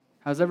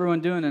How's everyone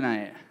doing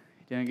tonight?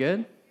 Doing good?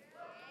 If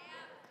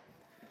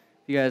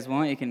you guys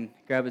want, you can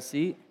grab a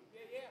seat.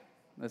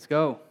 Let's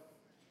go.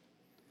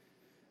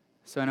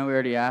 So I know we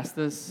already asked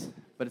this,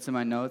 but it's in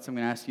my notes. I'm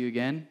going to ask you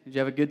again. Did you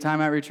have a good time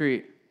at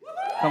retreat?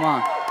 Come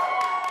on.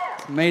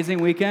 It's an amazing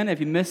weekend. If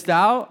you missed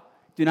out,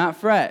 do not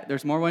fret.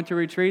 There's more winter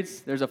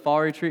retreats. There's a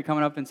fall retreat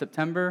coming up in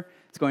September.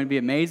 It's going to be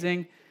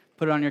amazing.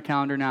 Put it on your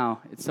calendar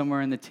now. It's somewhere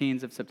in the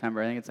teens of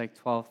September. I think it's like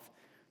 12th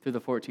through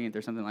the 14th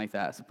or something like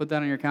that. So put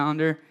that on your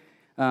calendar.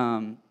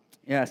 Or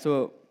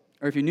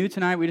if you're new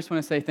tonight, we just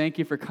want to say thank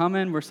you for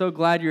coming. We're so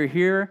glad you're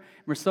here.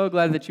 We're so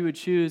glad that you would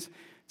choose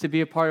to be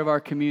a part of our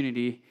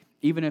community,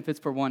 even if it's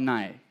for one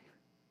night.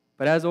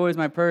 But as always,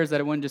 my prayer is that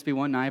it wouldn't just be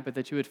one night, but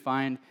that you would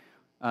find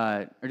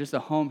or just a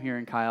home here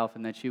in Chi Alpha,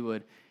 and that you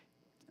would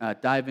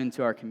dive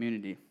into our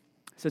community.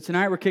 So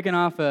tonight we're kicking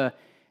off a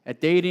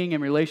dating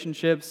and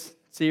relationships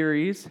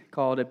series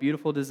called A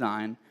Beautiful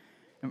Design.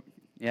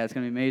 Yeah, it's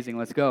going to be amazing.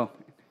 Let's go.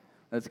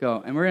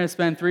 And we're going to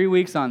spend 3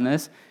 weeks on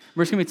this.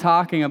 We're just going to be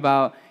talking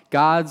about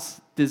God's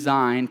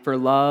design for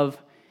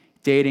love,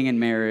 dating, and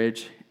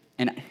marriage,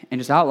 and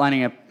just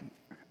outlining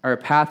a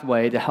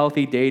pathway to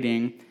healthy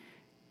dating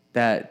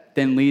that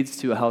then leads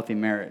to a healthy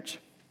marriage.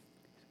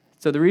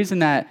 So the reason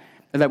that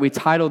we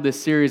titled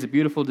this series A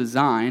Beautiful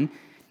Design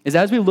is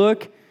as we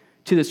look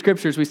to the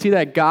scriptures, we see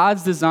that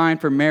God's design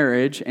for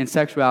marriage and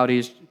sexuality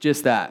is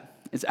just that.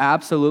 It's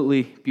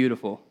absolutely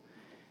beautiful.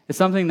 It's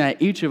something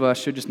that each of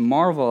us should just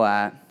marvel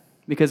at,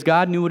 because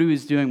God knew what he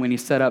was doing when he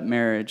set up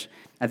marriage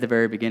at the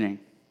very beginning.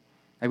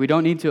 Like, we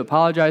don't need to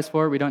apologize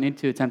for it. We don't need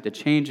to attempt to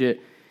change it.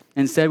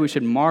 Instead, we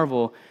should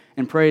marvel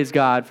and praise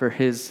God for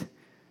his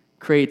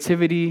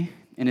creativity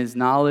and his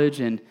knowledge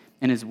and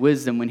his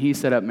wisdom when he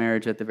set up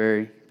marriage at the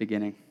very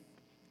beginning.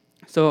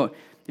 So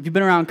if you've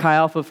been around Chi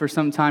Alpha for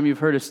some time, you've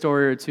heard a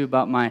story or two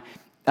about my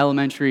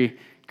elementary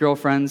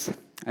girlfriends.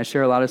 I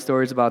share a lot of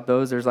stories about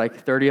those. There's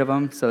like 30 of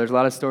them, so there's a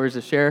lot of stories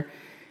to share.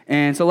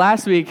 And so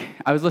last week,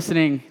 I was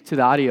listening to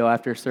the audio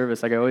after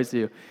service, like I always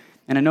do,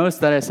 and I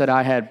noticed that I said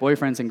I had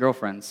boyfriends and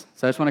girlfriends.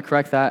 So I just want to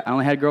correct that. I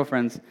only had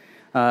girlfriends.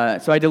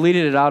 So I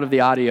deleted it out of the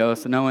audio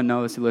so no one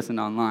knows who listened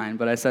online,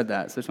 but I said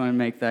that. So I just want to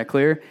make that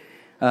clear.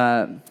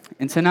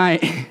 And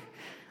tonight,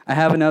 I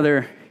have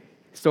another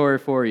story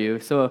for you.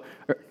 So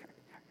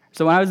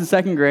when I was in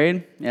second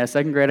grade,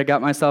 I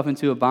got myself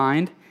into a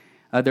bind.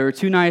 There were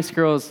two nice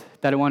girls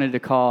that I wanted to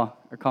call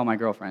my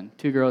girlfriend,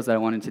 two girls that I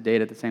wanted to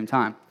date at the same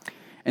time.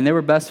 And they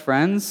were best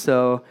friends,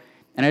 and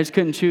I just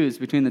couldn't choose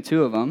between the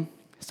two of them.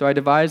 So I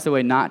devised a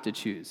way not to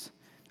choose.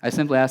 I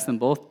simply asked them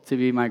both to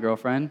be my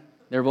girlfriend.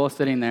 They were both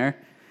sitting there.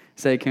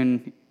 Say,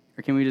 can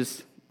we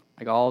just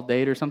all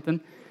date or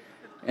something?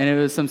 And it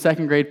was some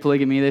second grade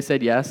polygamy. They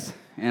said yes,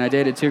 and I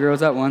dated two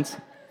girls at once.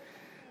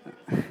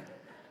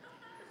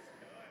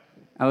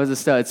 I was a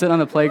stud. Sitting on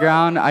the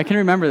playground, I can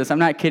remember this. I'm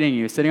not kidding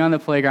you. Sitting on the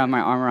playground,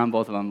 my arm around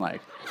both of them, like,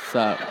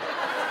 sup.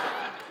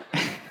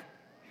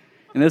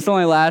 And this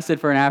only lasted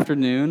for an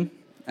afternoon,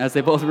 as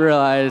they both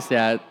realized,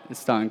 it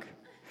stunk.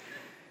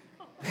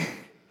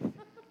 And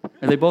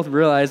they both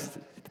realized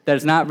that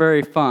it's not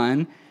very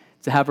fun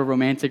to have a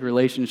romantic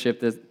relationship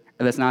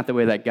that's not the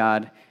way that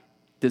God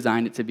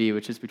designed it to be,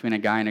 which is between a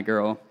guy and a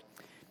girl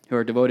who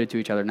are devoted to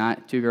each other,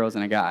 not two girls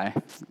and a guy.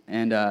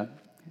 And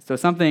so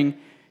something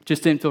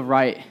just didn't feel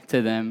right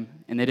to them,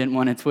 and they didn't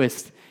want to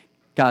twist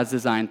God's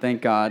design.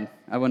 Thank God.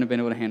 I wouldn't have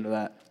been able to handle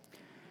that.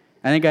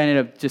 I think I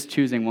ended up just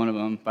choosing one of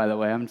them, by the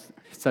way. I'm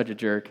such a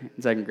jerk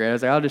in second grade. I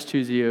was like, I'll just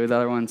choose you. The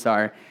other one,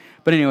 sorry.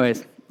 But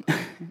anyways,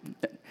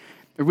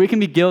 we can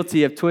be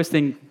guilty of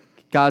twisting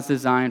God's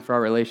design for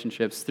our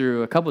relationships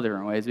through a couple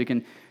different ways. We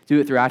can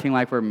do it through acting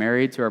like we're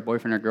married to our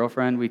boyfriend or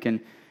girlfriend. We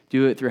can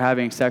do it through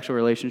having sexual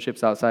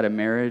relationships outside of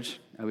marriage.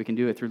 We can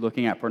do it through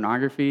looking at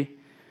pornography,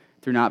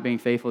 through not being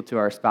faithful to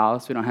our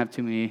spouse. We don't have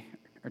too many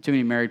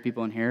married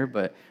people in here,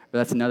 but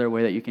that's another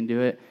way that you can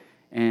do it.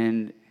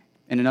 And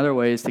another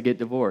way is to get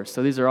divorced.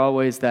 So these are all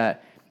ways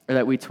that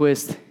we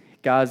twist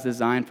God's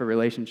design for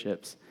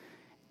relationships.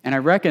 And I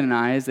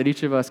recognize that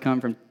each of us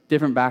come from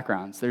different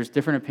backgrounds. There's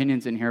different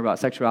opinions in here about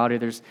sexuality.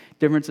 There's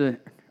difference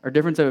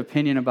of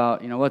opinion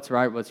about what's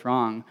right, what's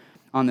wrong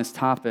on this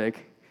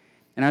topic.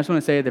 And I just want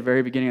to say at the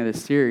very beginning of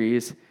this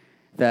series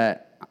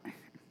that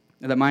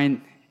my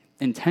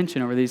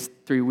intention over these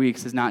 3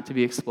 weeks is not to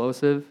be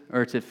explosive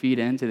or to feed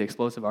into the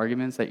explosive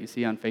arguments that you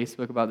see on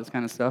Facebook about this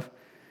kind of stuff.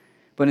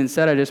 But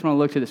instead, I just want to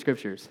look to the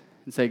scriptures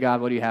and say,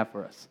 God, what do you have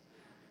for us?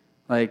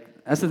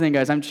 That's the thing,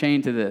 guys. I'm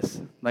chained to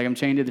this. I'm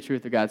chained to the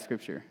truth of God's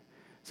scripture.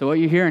 So what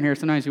you hear in here,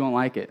 sometimes you won't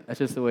like it. That's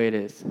just the way it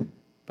is.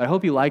 But I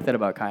hope you like that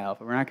about Chi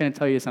Alpha. We're not going to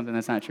tell you something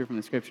that's not true from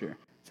the scripture.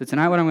 So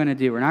tonight, what I'm going to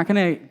do, we're not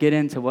going to get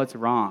into what's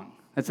wrong.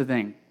 That's the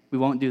thing. We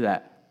won't do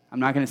that. I'm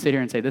not going to sit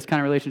here and say, this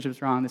kind of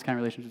relationship's wrong, this kind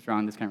of relationship's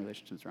wrong, this kind of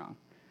relationship's wrong.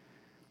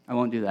 I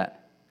won't do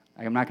that.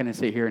 I'm not going to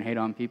sit here and hate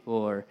on people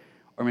or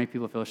make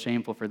people feel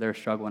shameful for their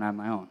struggle when I have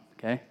my own,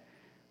 okay?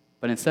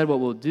 But instead, what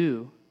we'll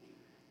do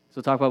is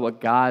we'll talk about what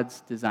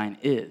God's design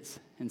is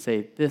and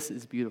say, this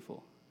is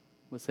beautiful.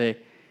 We'll say,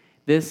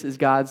 this is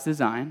God's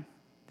design.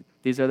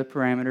 These are the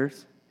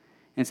parameters.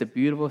 And it's a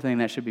beautiful thing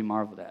that should be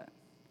marveled at.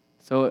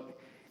 So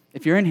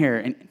if you're in here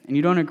and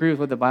you don't agree with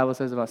what the Bible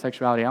says about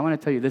sexuality, I want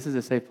to tell you this is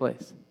a safe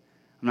place.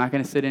 I'm not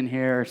going to sit in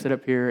here or sit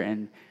up here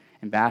and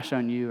bash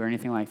on you or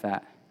anything like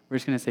that. We're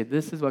just going to say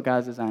this is what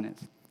God's design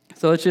is.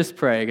 So let's just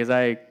pray, because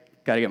I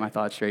got to get my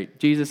thoughts straight.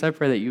 Jesus, I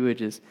pray that you would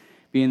just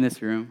be in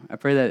this room. I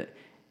pray that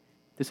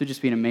this would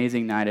just be an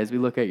amazing night as we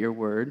look at your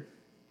word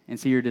and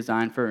see your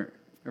design for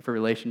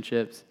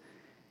relationships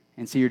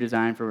and see your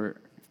design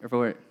for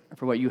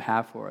what you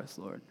have for us,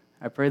 Lord.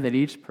 I pray that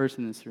each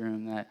person in this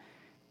room,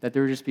 that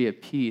there would just be a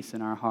peace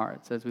in our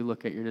hearts as we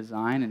look at your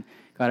design. And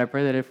God, I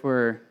pray that if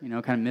we're,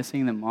 kind of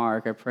missing the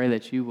mark, I pray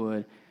that you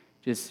would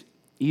just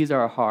ease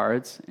our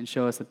hearts and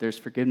show us that there's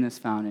forgiveness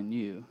found in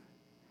you.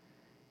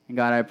 And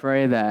God, I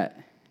pray that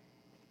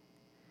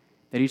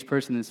each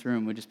person in this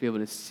room would just be able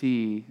to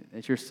see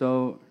that you're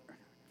so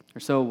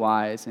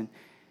wise and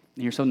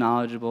you're so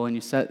knowledgeable, and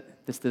you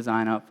set this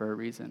design up for a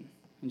reason.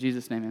 In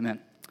Jesus' name, amen.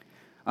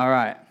 All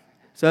right.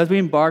 So as we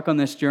embark on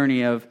this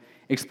journey of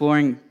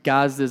exploring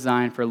God's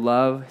design for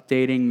love,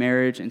 dating,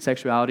 marriage, and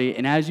sexuality,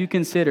 and as you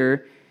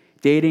consider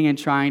dating and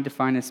trying to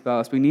find a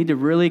spouse, we need to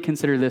really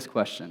consider this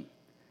question.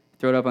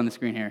 Throw it up on the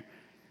screen here.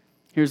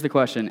 Here's the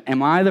question.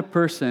 Am I the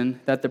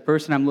person that the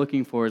person I'm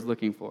looking for is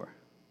looking for?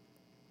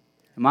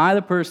 Am I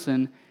the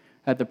person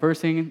that the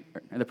person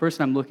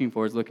I'm looking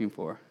for is looking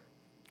for?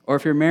 Or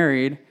if you're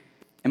married,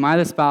 am I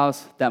the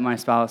spouse that my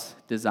spouse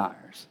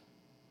desires?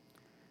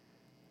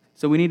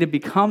 So we need to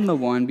become the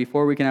one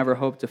before we can ever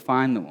hope to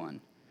find the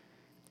one.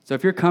 So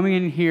if you're coming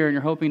in here and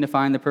you're hoping to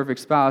find the perfect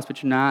spouse,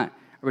 but you're not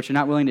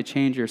willing to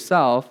change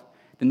yourself,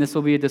 then this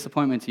will be a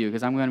disappointment to you,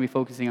 because I'm going to be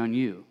focusing on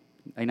you,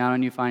 not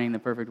on you finding the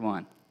perfect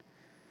one.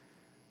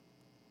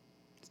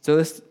 So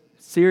this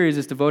series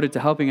is devoted to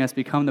helping us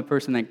become the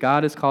person that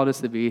God has called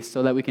us to be,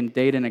 so that we can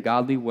date in a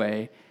godly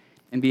way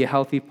and be a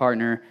healthy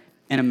partner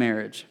in a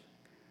marriage.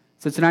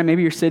 So tonight,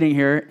 maybe you're sitting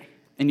here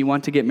and you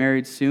want to get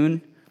married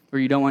soon, or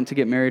you don't want to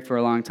get married for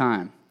a long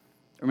time.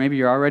 Or maybe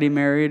you're already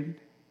married,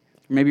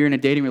 or maybe you're in a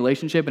dating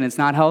relationship and it's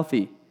not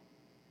healthy.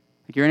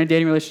 Like you're in a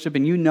dating relationship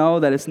and you know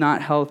that it's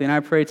not healthy, and I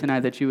pray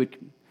tonight that you would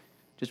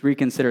just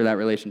reconsider that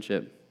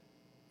relationship.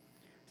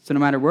 So no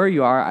matter where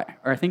you are,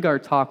 I think our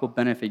talk will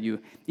benefit you,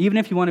 even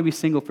if you want to be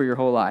single for your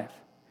whole life.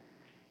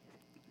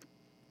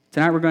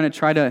 Tonight we're going to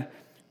try to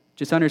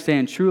just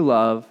understand true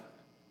love,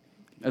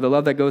 or the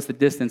love that goes the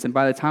distance, and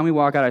by the time we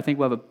walk out, I think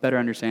we'll have a better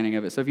understanding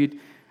of it. So if you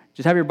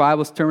just have your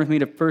Bibles, turn with me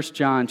to 1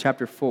 John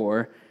chapter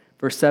 4,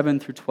 verse 7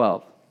 through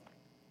 12.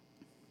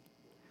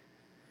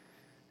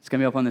 It's going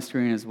to be up on the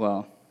screen as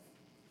well.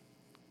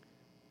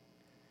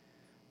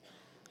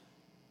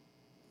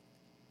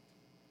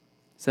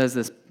 It says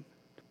this,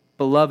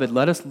 "Beloved,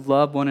 let us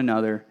love one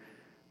another,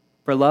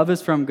 for love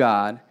is from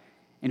God,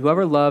 and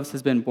whoever loves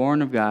has been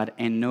born of God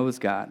and knows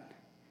God.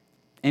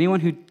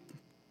 Anyone who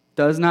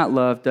does not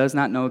love does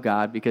not know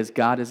God, because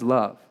God is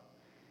love.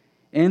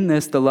 In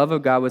this, the love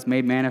of God was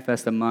made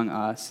manifest among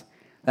us,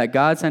 that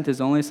God sent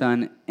his only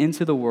Son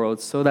into the world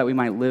so that we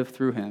might live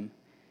through him.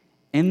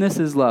 In this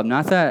is love,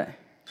 not that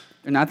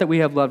we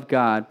have loved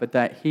God, but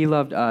that he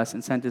loved us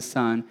and sent his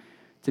Son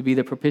to be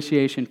the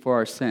propitiation for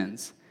our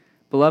sins.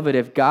 Beloved,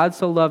 if God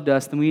so loved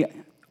us, then we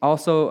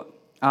also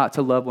ought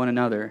to love one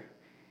another.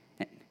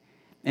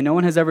 And no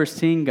one has ever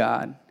seen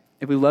God.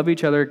 If we love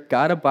each other,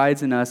 God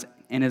abides in us,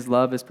 and his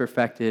love is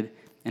perfected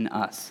in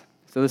us."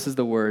 So this is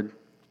the word.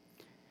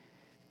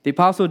 The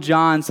Apostle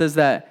John says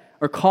that,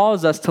 or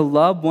calls us to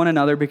love one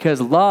another,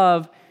 because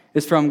love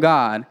is from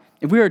God.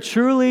 If we are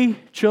truly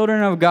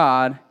children of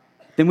God,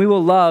 then we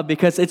will love,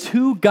 because it's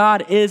who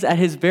God is at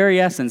his very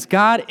essence.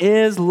 God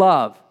is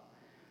love.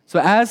 So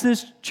as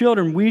his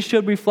children, we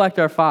should reflect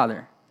our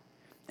Father.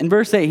 In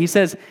verse 8, he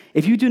says,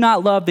 "If you do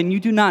not love, then you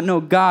do not know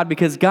God,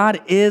 because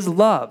God is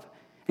love."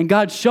 And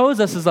God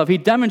shows us his love. He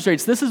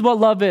demonstrates this is what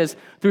love is,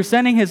 through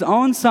sending his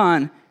own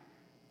Son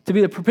to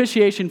be the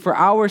propitiation for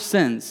our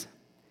sins.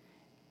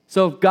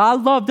 So if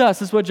God loved us,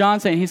 this is what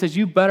John's saying. He says,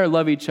 you better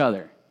love each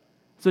other.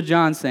 That's what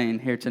John's saying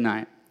here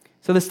tonight.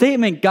 So the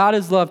statement, God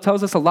is love,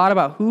 tells us a lot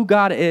about who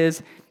God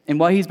is and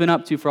what he's been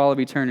up to for all of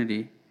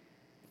eternity.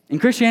 In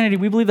Christianity,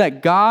 we believe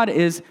that God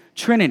is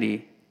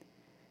Trinity.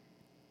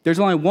 There's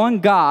only one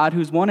God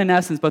who's one in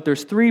essence, but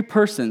there's three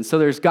persons. So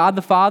there's God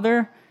the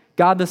Father,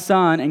 God the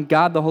Son, and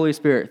God the Holy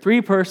Spirit. Three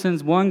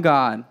persons, one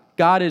God.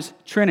 God is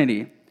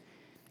Trinity.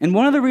 And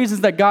one of the reasons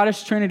that God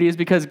is Trinity is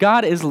because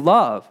God is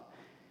love.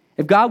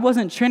 If God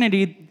wasn't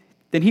Trinity,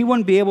 then he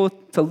wouldn't be able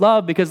to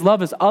love, because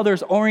love is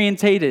others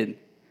orientated.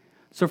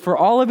 So for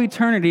all of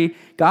eternity,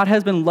 God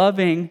has been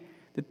loving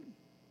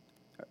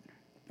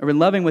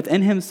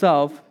within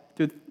himself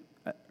through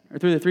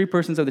the three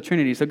persons of the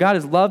Trinity. So God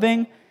is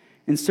loving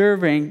and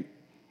serving.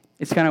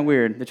 It's kind of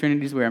weird. The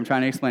Trinity is weird. I'm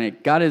trying to explain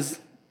it.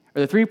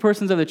 The three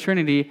persons of the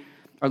Trinity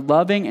are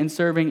loving and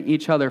serving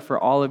each other for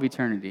all of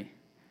eternity.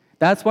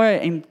 That's why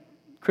in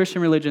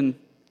Christian religion,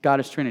 God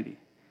is Trinity.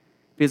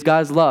 Because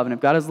God is love, and if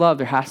God is love,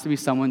 there has to be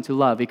someone to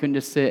love. He couldn't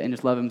just sit and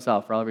just love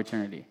himself for all of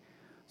eternity.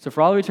 So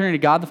for all of eternity,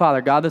 God the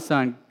Father, God the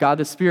Son, God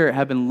the Spirit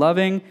have been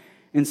loving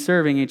and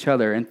serving each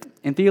other.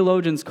 And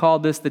theologians call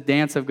this the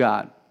dance of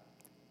God.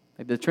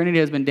 Like the Trinity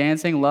has been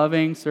dancing,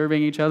 loving,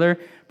 serving each other,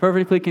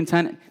 perfectly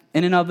content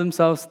in and of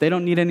themselves. They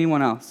don't need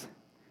anyone else.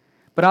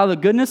 But out of the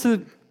goodness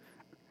of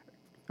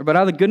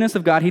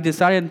God, he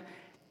decided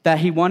that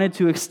he wanted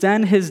to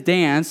extend his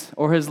dance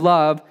or his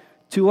love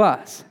to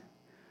us.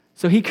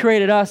 So he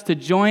created us to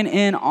join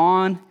in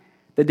on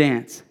the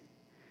dance,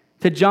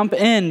 to jump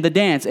in the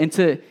dance, and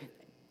to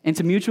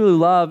mutually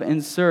love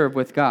and serve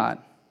with God.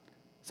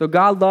 So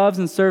God loves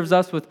and serves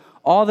us with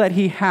all that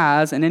he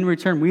has, and in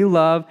return, we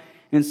love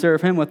and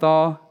serve him with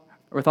all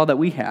that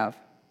we have.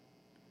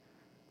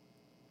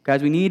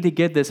 Guys, we need to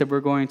get this if we're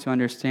going to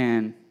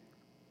understand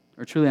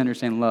or truly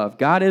understand love.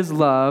 God is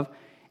love,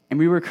 and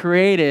we were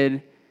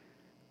created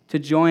to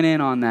join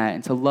in on that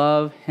and to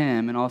love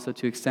him and also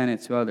to extend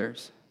it to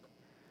others.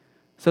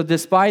 So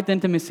despite the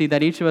intimacy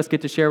that each of us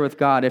get to share with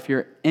God if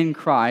you're in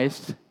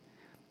Christ,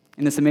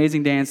 in this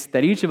amazing dance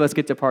that each of us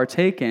get to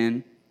partake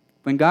in,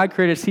 when God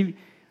created us,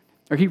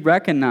 he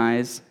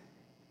recognized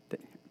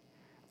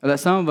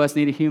that some of us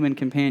need a human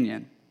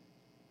companion.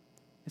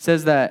 It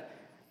says that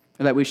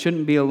we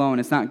shouldn't be alone.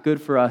 It's not good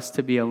for us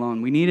to be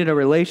alone. We needed a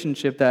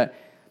relationship that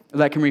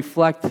can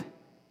reflect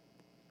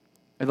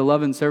the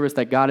love and service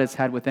that God has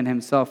had within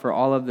himself for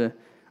all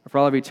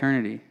of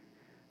eternity.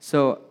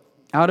 So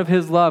out of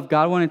his love,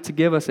 God wanted to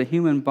give us a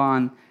human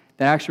bond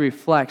that actually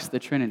reflects the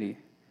Trinity.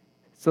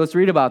 So let's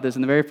read about this.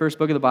 In the very first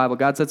book of the Bible,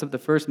 God sets up the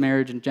first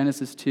marriage in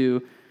Genesis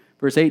 2,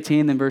 verse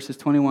 18, then verses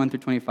 21 through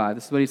 25.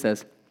 This is what he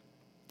says.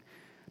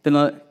 Then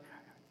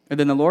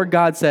the Lord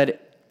God said,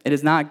 "It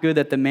is not good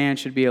that the man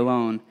should be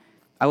alone.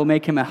 I will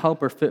make him a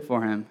helper fit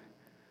for him."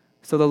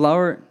 So the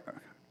Lord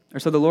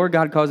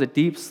God caused a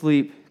deep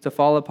sleep to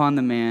fall upon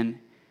the man,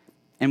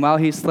 and while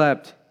he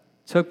slept,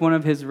 took one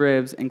of his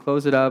ribs and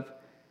closed up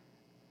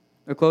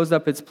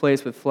its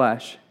place with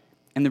flesh.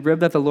 And the rib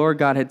that the Lord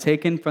God had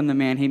taken from the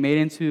man, he made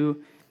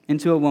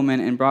into a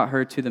woman and brought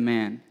her to the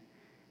man.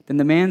 Then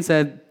the man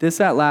said, "This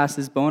at last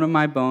is bone of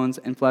my bones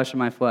and flesh of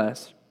my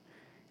flesh,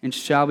 and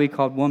shall be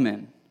called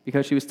woman,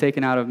 because she was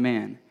taken out of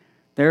man.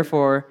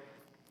 Therefore,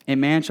 a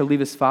man shall leave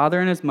his father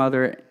and his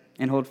mother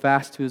and hold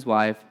fast to his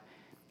wife,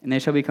 and they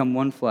shall become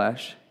one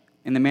flesh.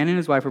 And the man and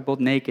his wife were both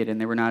naked, and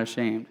they were not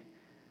ashamed."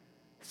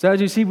 So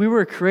as you see, we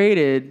were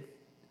created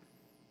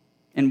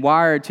and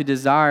wired to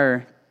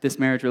desire this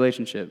marriage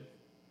relationship.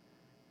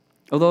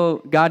 Although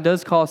God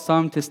does call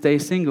some to stay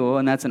single,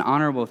 and that's an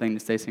honorable thing to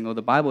stay single,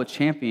 the Bible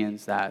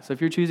champions that. So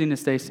if you're choosing to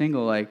stay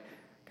single,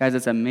 guys,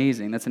 that's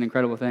amazing. That's an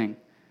incredible thing.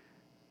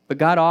 But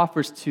God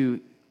offers to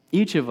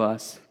each of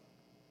us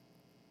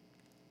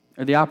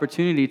the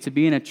opportunity to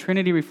be in a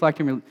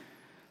Trinity-reflecting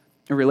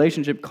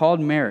relationship called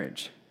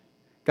marriage.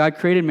 God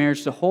created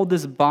marriage to hold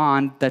this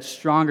bond that's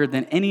stronger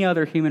than any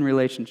other human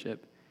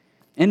relationship.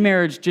 In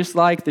marriage, just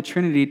like the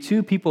Trinity,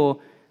 two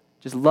people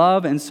just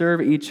love and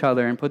serve each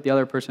other and put the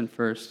other person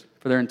first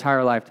for their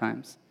entire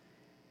lifetimes.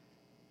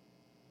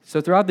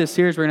 So throughout this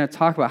series, we're going to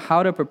talk about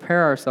how to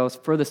prepare ourselves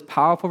for this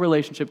powerful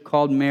relationship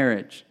called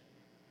marriage,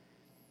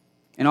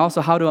 and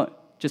also how to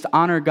just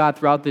honor God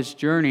throughout this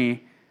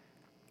journey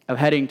of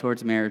heading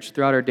towards marriage,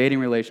 throughout our dating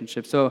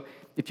relationship. So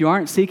if you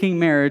aren't seeking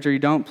marriage or you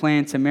don't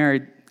plan to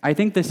marry, I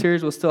think this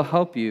series will still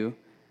help you,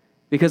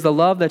 because the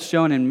love that's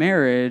shown in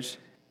marriage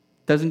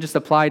doesn't just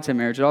apply to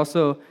marriage. It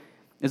also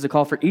is a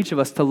call for each of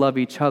us to love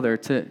each other,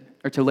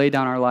 to lay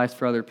down our lives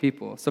for other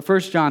people. So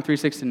 1 John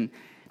 3:16,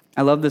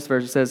 I love this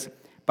verse. It says,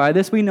 "By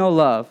this we know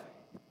love,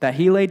 that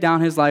he laid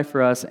down his life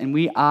for us, and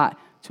we ought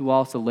to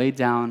also lay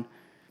down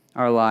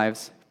our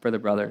lives for the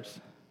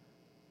brothers."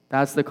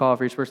 That's the call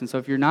for each person. So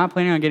if you're not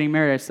planning on getting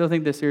married, I still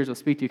think this series will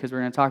speak to you, because we're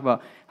going to talk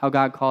about how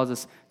God calls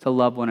us to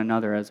love one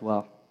another as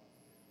well.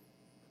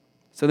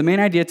 So the main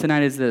idea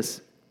tonight is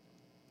this.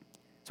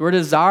 So we're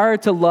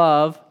desired to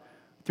love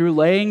through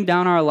laying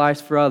down our lives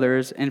for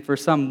others and for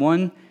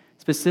one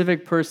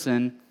specific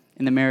person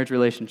in the marriage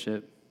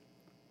relationship.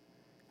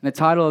 And the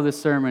title of this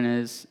sermon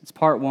it's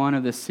part 1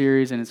 of this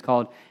series, and it's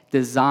called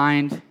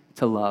Designed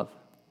to Love.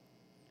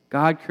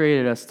 God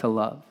created us to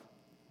love.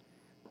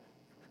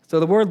 So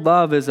the word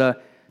love is a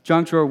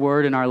junk drawer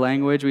word in our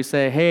language. We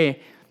say,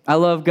 hey, I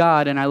love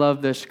God and I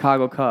love the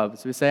Chicago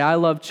Cubs. We say, I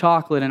love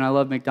chocolate and I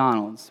love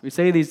McDonald's. We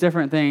say these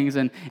different things,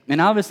 and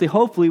obviously,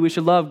 hopefully, we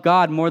should love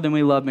God more than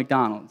we love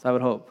McDonald's, I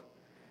would hope.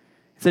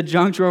 It's a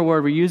junk drawer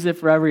word. We use it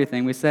for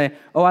everything. We say,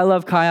 oh, I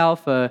love Chi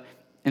Alpha,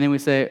 and then we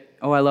say,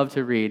 oh, I love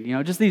to read.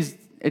 Just these,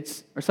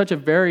 it's such a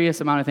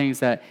various amount of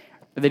things that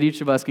each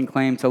of us can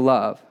claim to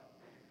love.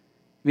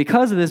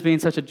 Because of this being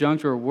such a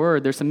junk drawer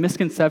word, there's some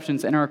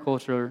misconceptions in our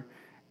culture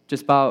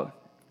just about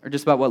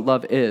what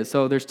love is.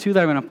 So there's 2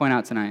 that I'm going to point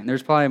out tonight, and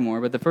there's probably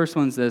more, but the first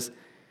one's this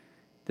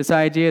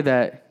idea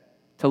that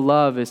to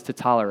love is to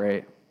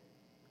tolerate,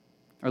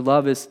 or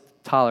love is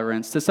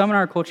tolerance. To some in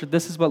our culture,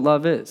 this is what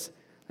love is.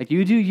 Like,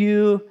 you do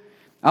you,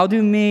 I'll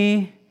do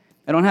me.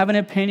 I don't have an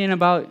opinion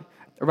about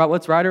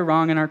what's right or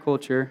wrong in our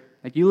culture.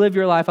 Like, you live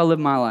your life, I'll live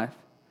my life.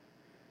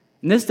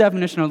 And this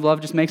definition of love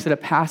just makes it a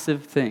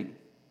passive thing.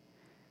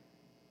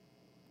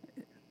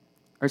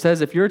 Or it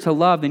says, if you're to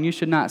love, then you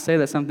should not say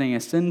that something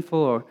is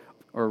sinful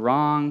or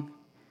wrong.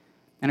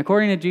 And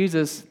according to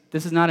Jesus,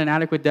 this is not an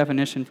adequate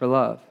definition for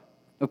love.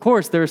 Of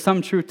course, there is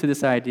some truth to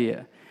this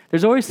idea.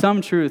 There's always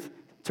some truth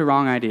to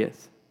wrong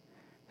ideas.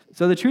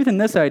 So the truth in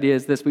this idea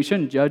is this: we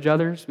shouldn't judge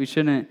others. We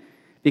shouldn't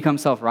become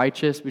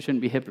self-righteous. We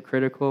shouldn't be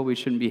hypocritical. We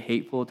shouldn't be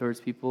hateful towards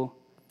people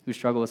who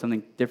struggle with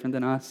something different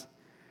than us.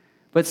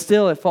 But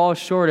still, it falls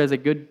short as a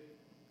good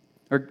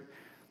or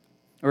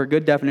a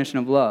good definition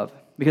of love,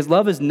 because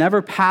love is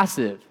never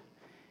passive.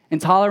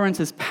 Intolerance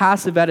is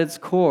passive at its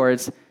core.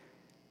 It's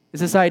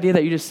this idea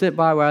that you just sit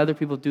by while other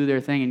people do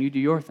their thing and you do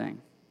your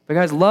thing. But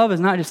guys, love is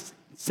not just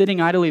sitting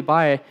idly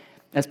by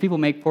as people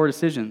make poor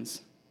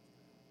decisions.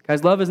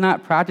 Guys, love is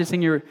not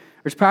practicing your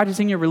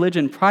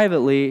religion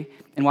privately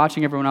and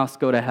watching everyone else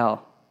go to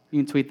hell.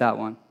 You can tweet that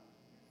one.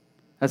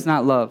 That's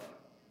not love.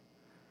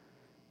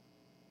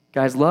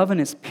 Guys, love in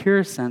its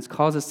pure sense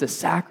calls us to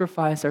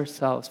sacrifice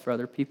ourselves for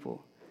other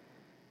people.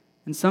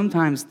 And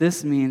sometimes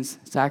this means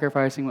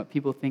sacrificing what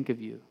people think of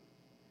you.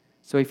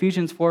 So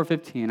Ephesians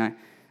 4:15, I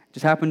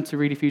just happened to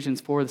read Ephesians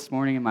 4 this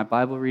morning in my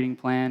Bible reading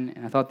plan,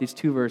 and I thought these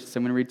two verses,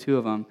 I'm going to read two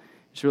of them,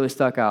 just really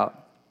stuck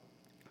out.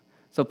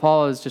 So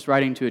Paul is just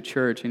writing to a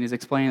church, and he's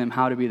explaining them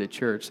how to be the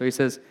church. So he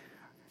says,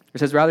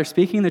 rather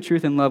speaking the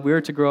truth in love, we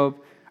are to grow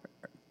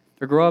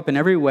up in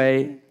every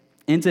way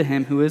into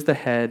him who is the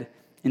head,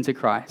 into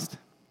Christ.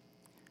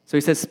 So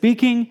he says,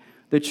 speaking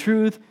the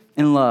truth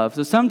in love.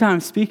 So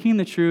sometimes speaking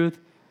the truth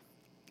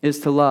is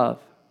to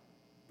love.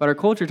 But our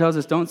culture tells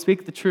us don't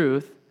speak the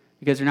truth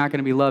because you're not going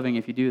to be loving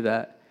if you do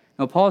that.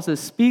 No, Paul says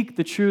speak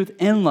the truth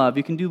in love.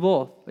 You can do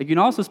both. Like, you can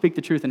also speak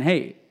the truth in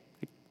hate.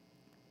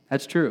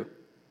 That's true.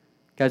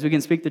 Guys, we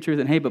can speak the truth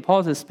in hate, but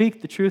Paul says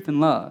speak the truth in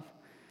love.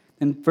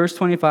 And verse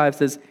 25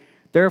 says,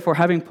 therefore,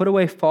 having put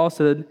away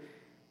falsehood,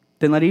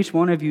 then let each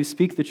one of you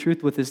speak the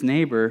truth with his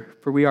neighbor,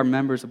 for we are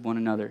members of one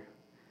another.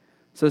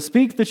 So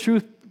speak the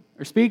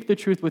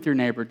truth with your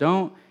neighbor.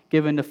 Don't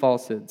give in to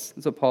falsehoods.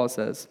 That's what Paul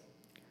says.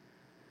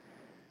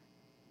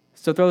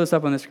 So throw this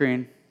up on the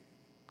screen.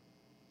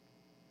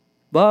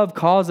 Love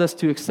calls us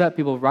to accept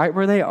people right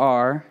where they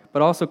are,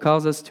 but also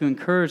calls us to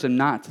encourage them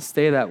not to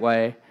stay that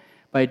way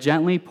by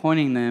gently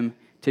pointing them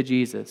to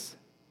Jesus.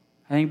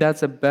 I think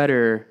that's a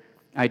better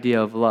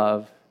idea of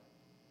love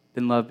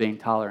than love being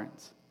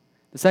tolerance.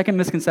 The second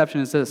misconception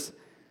is this,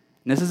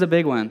 and this is a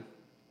big one.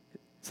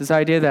 It's this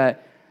idea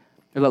that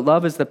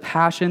love is the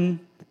passion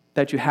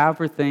that you have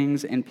for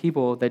things and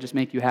people that just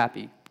make you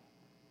happy.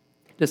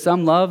 To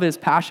some, love is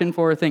passion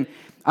for a thing.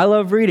 I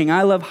love reading,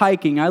 I love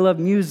hiking, I love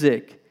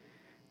music.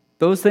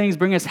 Those things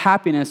bring us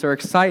happiness or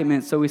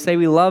excitement, so we say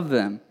we love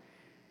them.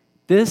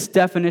 This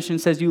definition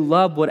says you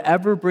love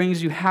whatever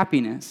brings you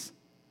happiness.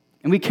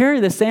 And we carry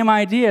the same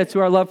idea to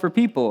our love for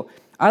people.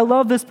 I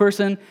love this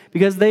person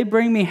because they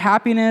bring me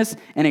happiness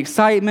and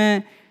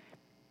excitement,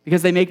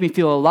 because they make me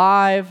feel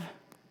alive.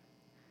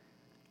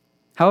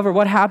 However,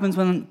 what happens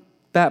when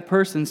that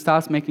person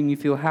stops making you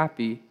feel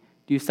happy?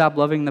 Do you stop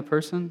loving the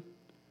person?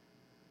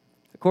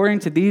 According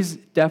to these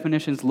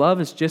definitions, love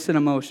is just an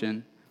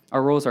emotion.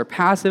 Our roles are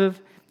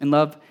passive, and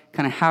love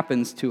kind of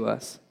happens to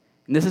us.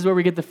 And this is where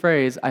we get the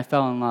phrase, I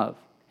fell in love.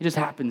 It just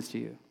happens to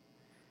you.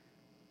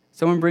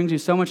 Someone brings you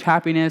so much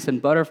happiness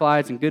and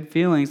butterflies and good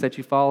feelings that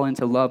you fall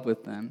into love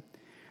with them.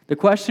 The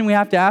question we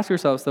have to ask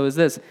ourselves, though, is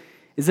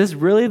this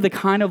really the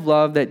kind of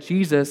love that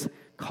Jesus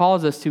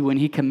calls us to when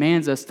he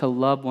commands us to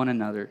love one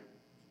another?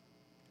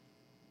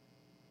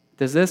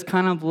 Does this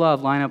kind of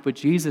love line up with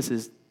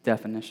Jesus'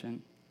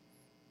 definition?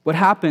 What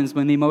happens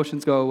when the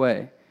emotions go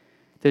away?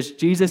 Does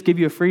Jesus give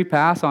you a free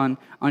pass on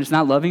just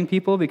not loving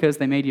people because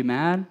they made you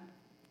mad?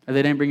 Or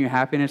they didn't bring you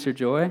happiness or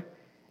joy?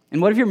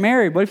 And what if you're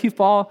married? What if you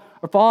fall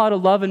out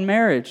of love in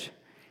marriage?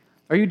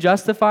 Are you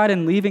justified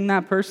in leaving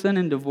that person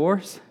in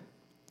divorce?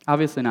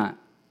 Obviously not.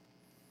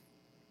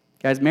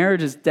 Guys,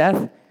 marriage is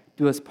death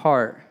do us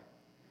part.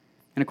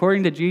 And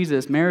according to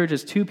Jesus, marriage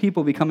is two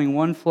people becoming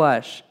one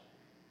flesh.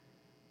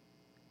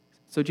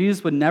 So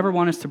Jesus would never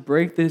want us to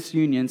break this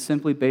union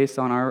simply based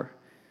on our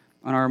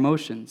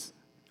emotions.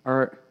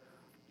 Our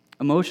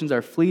emotions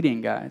are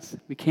fleeting, guys.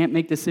 We can't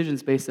make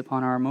decisions based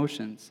upon our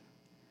emotions.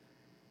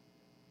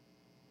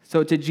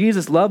 So to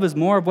Jesus, love is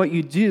more of what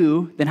you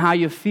do than how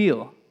you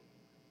feel.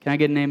 Can I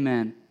get an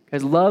amen?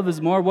 Because love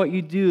is more of what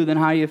you do than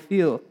how you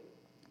feel.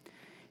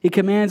 He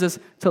commands us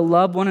to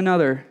love one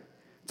another,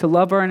 to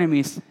love our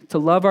enemies, to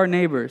love our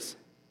neighbors.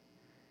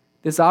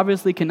 This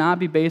obviously cannot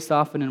be based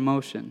off an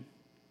emotion.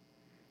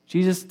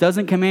 Jesus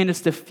doesn't command us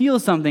to feel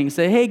something,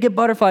 say, hey, get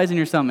butterflies in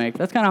your stomach.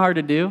 That's kind of hard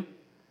to do.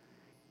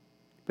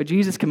 But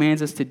Jesus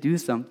commands us to do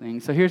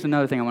something. So here's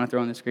another thing I want to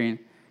throw on the screen.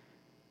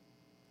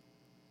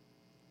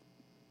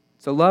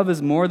 So love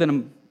is more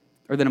than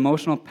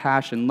emotional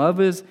passion. Love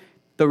is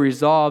the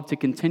resolve to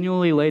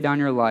continually lay down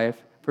your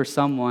life for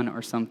someone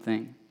or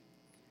something.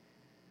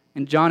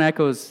 And John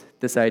echoes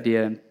this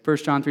idea in 1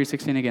 John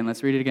 3:16 again.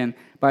 Let's read it again.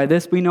 By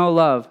this we know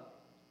love,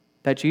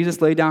 that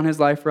Jesus laid down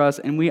his life for us,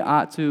 and we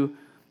ought to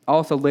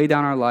also lay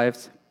down our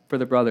lives for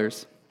the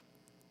brothers.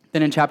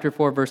 Then in chapter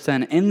 4, verse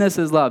 10, in this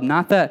is love,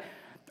 not that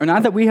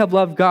we have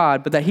loved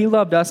God, but that he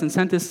loved us and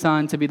sent his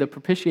Son to be the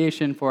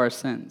propitiation for our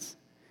sins.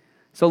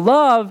 So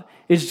love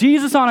is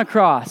Jesus on a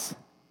cross.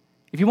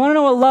 If you want to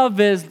know what love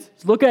is,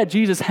 look at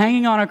Jesus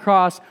hanging on a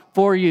cross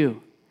for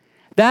you.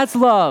 That's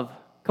love.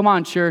 Come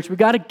on, church. We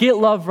got to get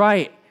love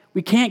right.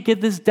 We can't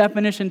get this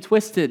definition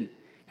twisted,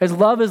 because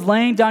love is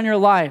laying down your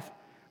life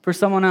for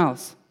someone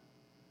else.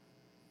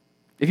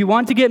 If you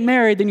want to get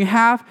married, then you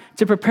have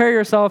to prepare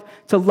yourself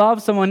to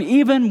love someone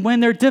even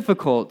when they're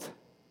difficult.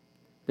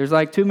 There's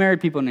like 2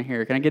 married people in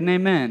here. Can I get an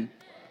amen?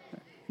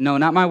 No,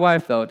 not my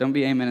wife, though. Don't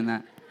be amen in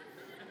that.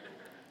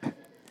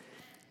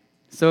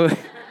 So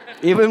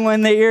even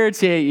when they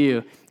irritate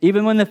you,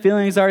 even when the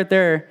feelings aren't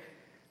there,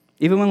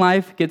 even when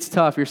life gets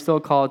tough, you're still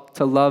called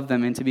to love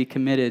them and to be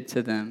committed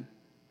to them.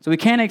 So we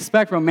can't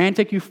expect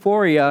romantic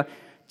euphoria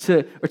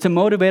to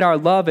motivate our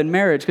love in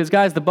marriage, because,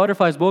 guys, the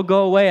butterflies will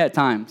go away at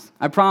times.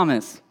 I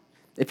promise.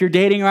 If you're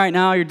dating right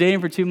now, you're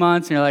dating for 2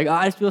 months, and you're like, oh,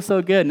 I just feel so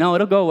good. No,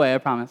 it'll go away, I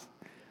promise.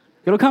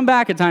 It'll come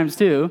back at times,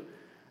 too.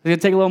 It's going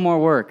to take a little more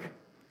work.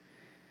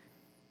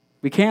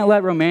 We can't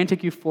let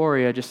romantic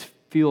euphoria just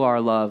fuel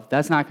our love.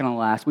 That's not going to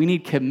last. We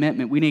need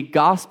commitment. We need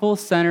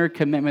gospel-centered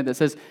commitment that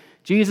says,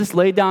 Jesus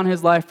laid down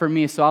his life for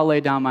me, so I'll lay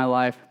down my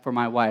life for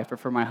my wife or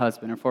for my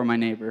husband or for my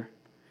neighbor.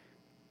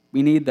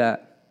 We need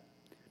that.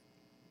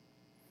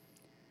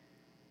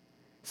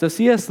 So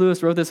C.S.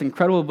 Lewis wrote this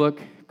incredible book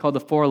called The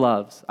Four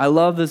Loves. I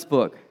love this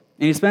book.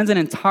 And he spends an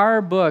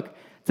entire book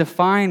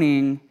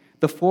defining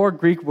the 4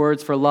 Greek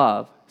words for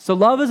love. So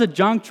love is a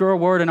junk drawer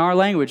word in our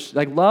language.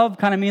 Like, love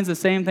kind of means the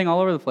same thing all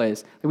over the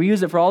place. We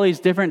use it for all these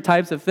different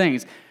types of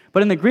things.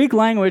 But in the Greek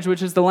language,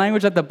 which is the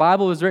language that the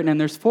Bible was written in,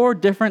 there's 4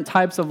 different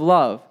types of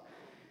love.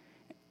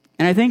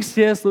 And I think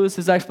C.S.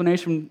 Lewis's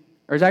explanation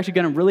is actually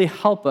going to really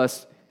help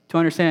us to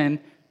understand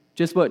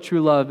just what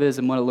true love is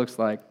and what it looks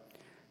like.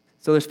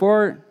 So there's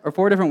 4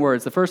 different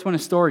words. The first one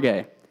is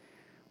storge,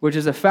 which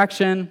is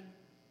affection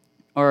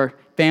or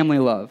family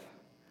love.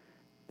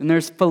 Then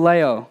there's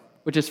phileo,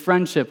 which is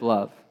friendship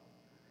love.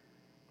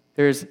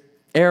 There's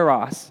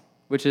eros,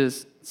 which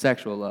is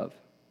sexual love.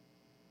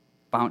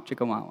 Bow,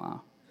 chicka, wow,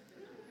 wow.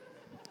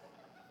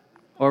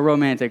 Or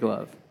romantic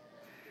love.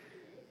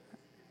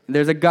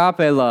 There's agape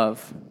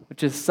love,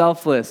 which is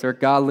selfless or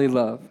godly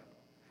love.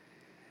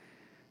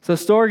 So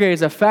storge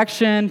is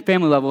affection,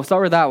 family love. We'll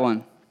start with that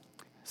one.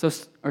 So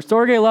our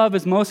storge love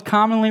is most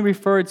commonly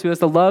referred to as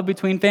the love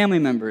between family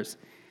members.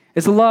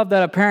 It's the love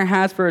that a parent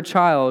has for a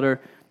child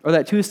or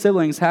that 2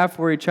 siblings have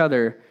for each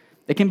other.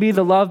 It can be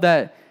the love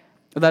that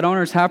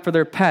owners have for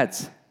their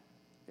pets.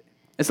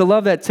 It's a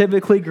love that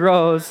typically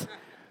grows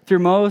through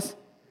most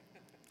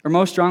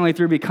strongly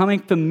through becoming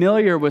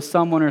familiar with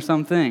someone or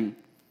something.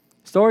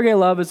 Storge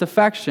love is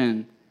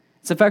affection.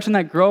 It's affection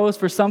that grows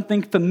for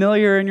something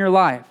familiar in your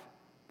life.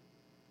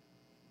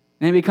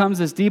 And it becomes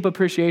this deep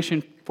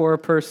appreciation for a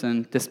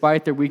person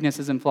despite their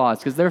weaknesses and flaws.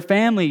 Because they're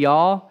family,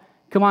 y'all.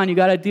 Come on, you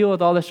got to deal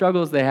with all the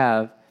struggles they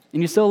have.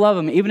 And you still love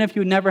them, even if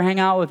you would never hang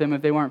out with them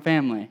if they weren't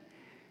family.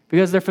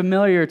 Because they're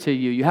familiar to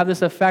you. You have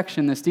this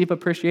affection, this deep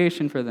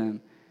appreciation for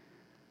them.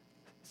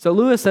 So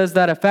Lewis says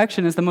that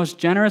affection is the most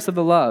generous of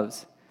the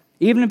loves.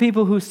 Even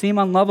people who seem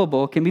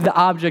unlovable can be the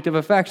object of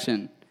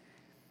affection.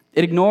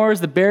 It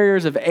ignores the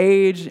barriers of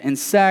age and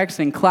sex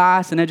and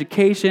class and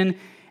education.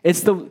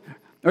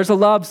 There's a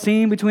love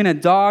seen between a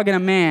dog and a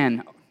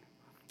man,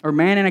 or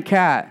man and a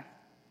cat.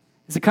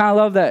 It's the kind of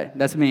love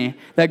that's me,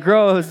 that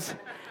grows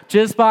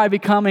just by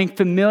becoming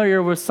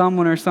familiar with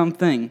someone or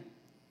something.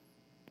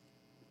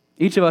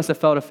 Each of us have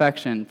felt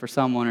affection for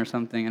someone or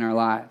something in our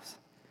lives.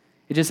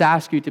 It just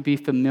asks you to be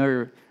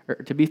familiar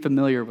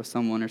with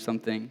someone or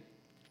something.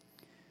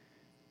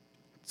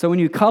 So when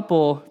you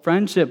couple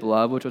friendship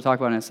love, which we'll talk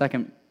about in a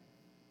second,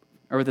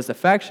 or with this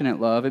affectionate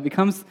love, it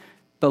becomes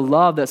the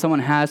love that someone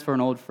has for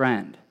an old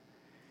friend.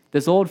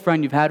 This old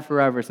friend you've had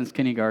forever since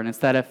kindergarten. It's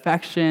that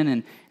affection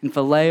and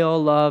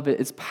phileo love.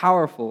 It's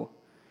powerful.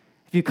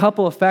 If you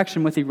couple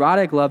affection with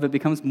erotic love, it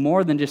becomes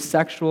more than just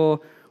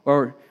sexual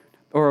or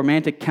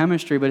romantic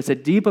chemistry, but it's a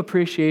deep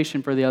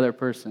appreciation for the other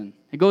person.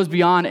 It goes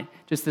beyond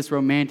just this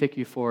romantic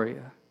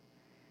euphoria.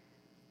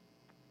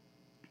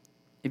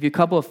 If you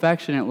couple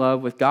affectionate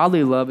love with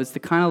godly love, it's the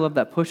kind of love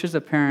that pushes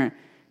a parent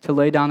to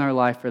lay down their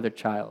life for their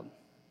child.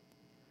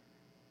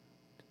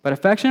 But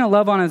affectionate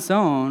love on its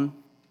own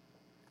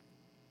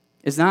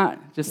is not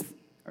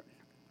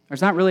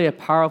really a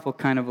powerful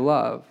kind of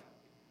love.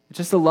 It's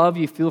just the love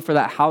you feel for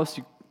that house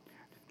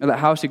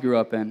you grew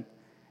up in.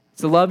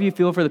 It's the love you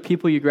feel for the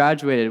people you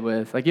graduated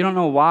with. Like, you don't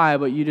know why,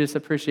 but you just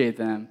appreciate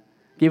them.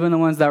 Even the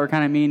ones that were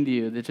kind of mean to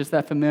you. It's just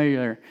that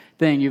familiar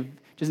thing. You've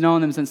just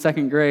known them since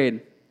 2nd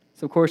grade.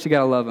 So of course you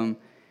got to love them.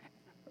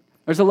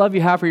 There's a love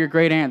you have for your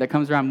great aunt that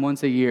comes around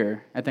once a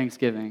year at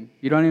Thanksgiving.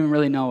 You don't even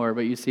really know her,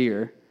 but you see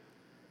her.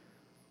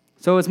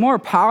 So it's more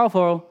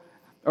powerful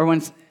or when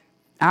it's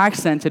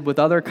accented with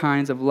other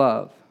kinds of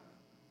love.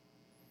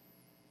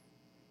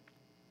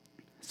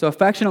 So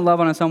affectionate love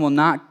on its own will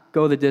not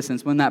go the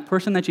distance. When that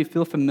person that you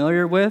feel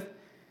familiar with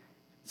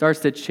starts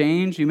to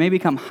change, you may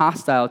become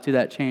hostile to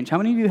that change. How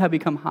many of you have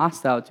become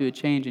hostile to a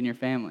change in your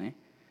family?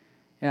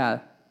 Yeah,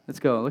 let's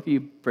go. Look at you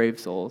brave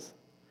souls.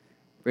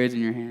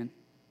 Raising your hand.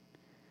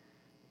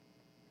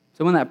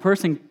 So when that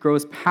person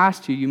grows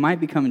past you, you might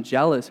become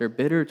jealous or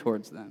bitter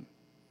towards them.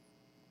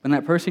 When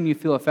that person you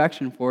feel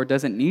affection for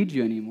doesn't need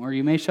you anymore,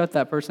 you may shut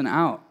that person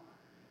out.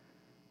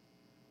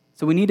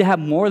 So we need to have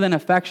more than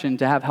affection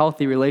to have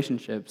healthy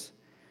relationships.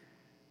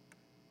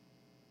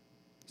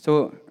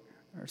 So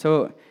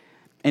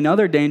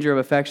another danger of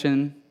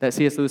affection that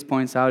C.S. Lewis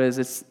points out is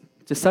it's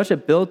just such a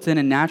built-in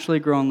and naturally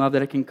grown love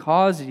that it can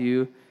cause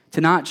you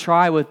to not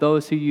try with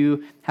those who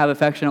you have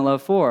affectionate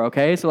love for,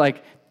 okay? So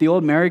like the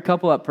old married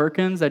couple at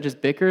Perkins that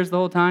just bickers the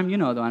whole time, you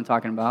know what I'm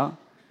talking about.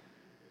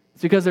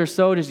 It's because they're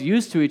so just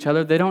used to each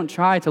other, they don't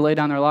try to lay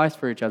down their lives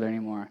for each other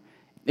anymore.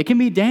 It can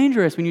be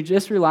dangerous when you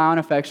just rely on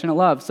affectionate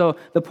love. So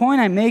the point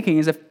I'm making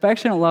is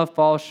affectionate love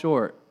falls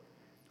short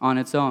on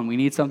its own. We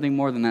need something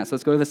more than that. So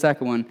let's go to the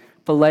second one,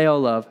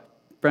 phileo love,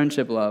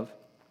 friendship love.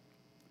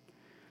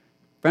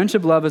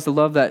 Friendship love is the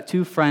love that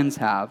two friends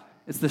have.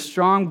 It's the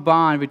strong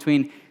bond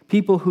between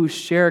people who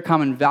share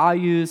common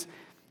values,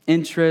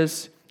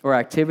 interests, or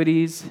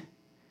activities.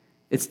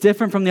 It's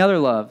different from the other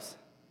loves.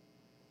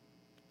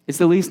 It's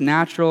the least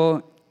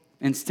natural,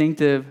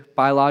 instinctive,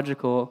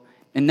 biological,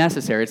 and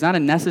necessary. It's not a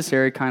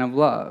necessary kind of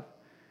love.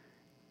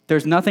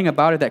 There's nothing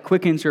about it that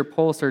quickens your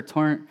pulse or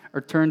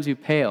turns you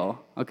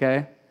pale,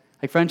 okay?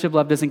 Like friendship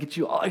love doesn't get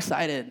you all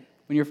excited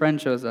when your friend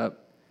shows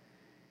up.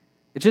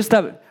 It's just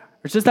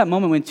that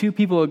moment when two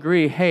people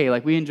agree, hey,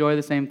 like we enjoy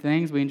the same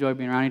things, we enjoy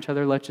being around each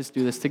other, let's just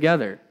do this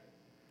together.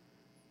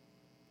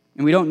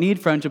 And we don't need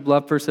friendship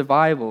love for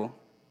survival.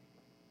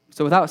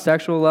 So without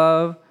sexual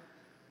love,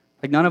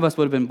 like none of us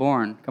would have been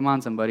born. Come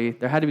on, somebody.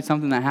 There had to be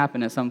something that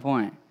happened at some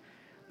point.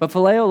 But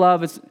phileo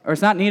love,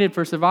 it's not needed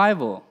for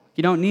survival.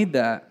 You don't need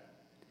that.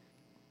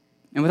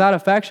 And without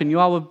affection, you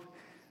all would,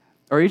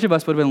 or each of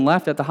us would have been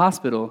left at the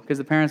hospital because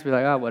the parents would be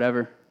like, oh,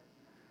 whatever.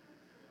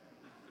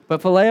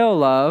 But phileo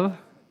love,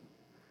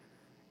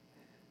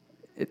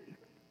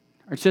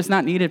 it's just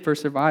not needed for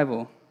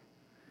survival.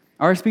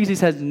 Our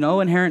species has no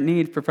inherent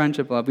need for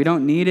friendship love. We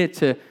don't need it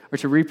to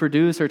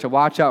reproduce or to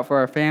watch out for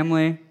our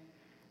family.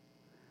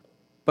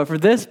 But for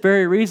this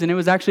very reason, it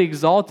was actually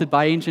exalted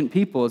by ancient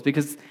peoples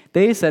because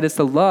they said it's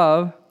the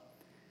love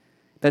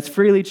that's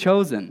freely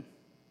chosen.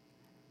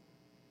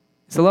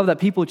 It's the love that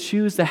people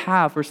choose to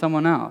have for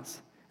someone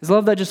else. It's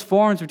love that just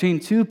forms between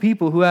two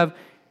people who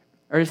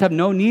just have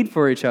no need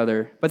for each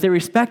other, but they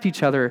respect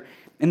each other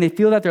and they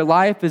feel that their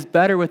life is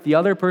better with the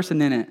other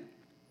person in it.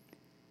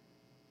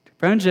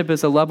 Friendship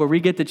is a love where we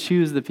get to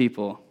choose the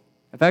people.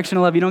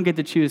 Affectionate love, you don't get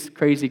to choose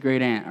crazy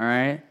great aunt, all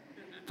right?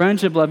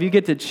 Friendship love, you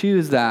get to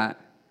choose that.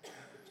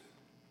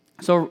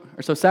 So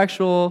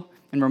sexual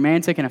and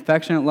romantic and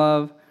affectionate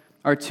love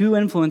are too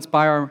influenced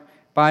by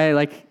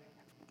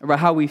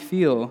how we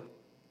feel.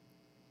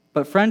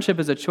 But friendship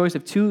is a choice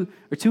of two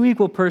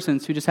equal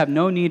persons who just have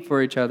no need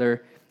for each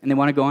other and they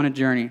want to go on a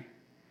journey.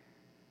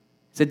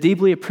 It's a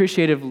deeply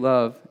appreciative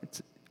love.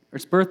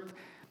 It's birthed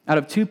out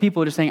of two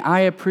people just saying,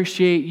 I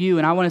appreciate you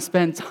and I want to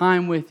spend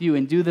time with you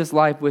and do this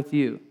life with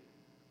you.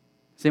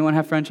 Does anyone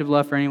have friendship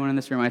love for anyone in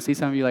this room? I see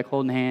some of you like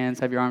holding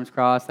hands, have your arms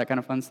crossed, that kind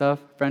of fun stuff.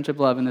 Friendship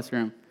love in this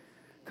room.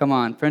 Come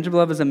on, friendship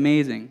love is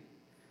amazing.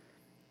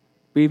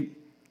 We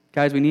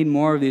need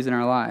more of these in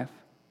our life.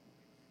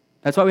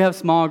 That's why we have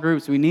small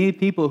groups. We need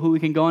people who we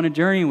can go on a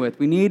journey with.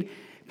 We need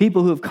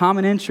people who have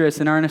common interests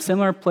and are in a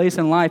similar place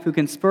in life who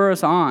can spur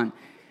us on.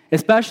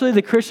 Especially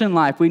the Christian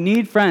life. We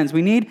need friends.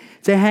 We need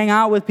to hang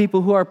out with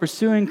people who are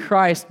pursuing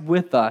Christ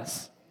with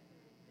us.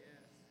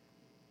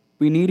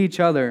 We need each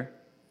other.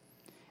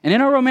 And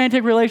in our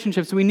romantic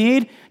relationships, we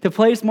need to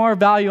place more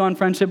value on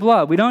friendship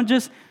love. We don't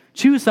just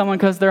choose someone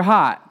because they're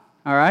hot.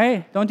 All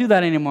right? Don't do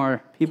that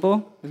anymore, people.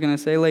 I was going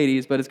to say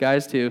ladies, but it's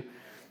guys too.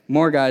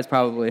 More guys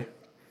probably.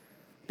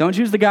 Don't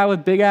choose the guy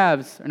with big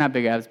abs. Or not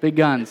big abs, big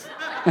guns.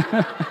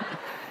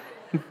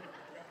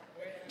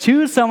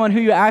 Choose someone who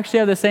you actually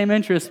have the same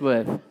interests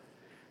with.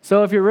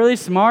 So if you're really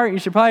smart, you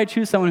should probably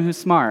choose someone who's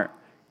smart.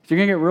 You're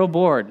going to get real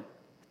bored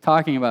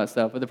talking about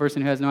stuff with a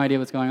person who has no idea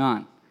what's going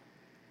on.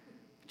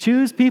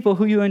 Choose people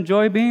who you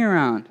enjoy being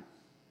around.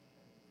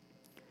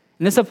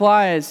 And this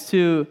applies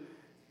to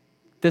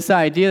this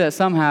idea that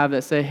some have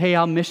that say, hey,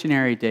 I'll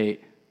missionary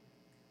date.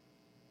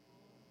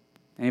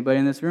 Anybody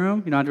in this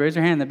room? You don't have to raise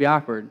your hand, that'd be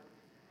awkward.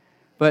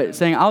 But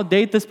saying, I'll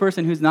date this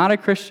person who's not a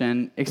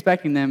Christian,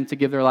 expecting them to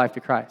give their life to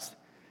Christ.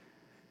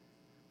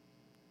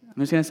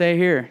 I'm just going to say it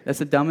here, that's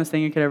the dumbest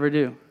thing you could ever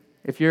do.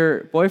 If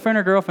your boyfriend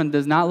or girlfriend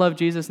does not love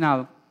Jesus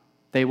now,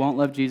 they won't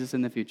love Jesus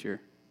in the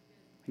future.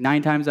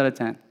 9 times out of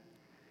 10.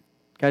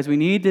 Guys, we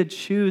need to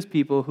choose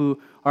people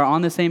who are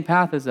on the same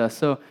path as us.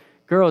 So,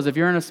 girls, if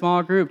you're in a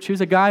small group,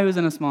 choose a guy who's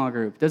in a small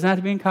group. Doesn't have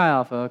to be in Chi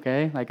Alpha,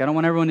 okay? Like, I don't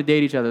want everyone to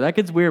date each other. That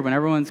gets weird when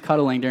everyone's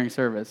cuddling during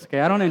service,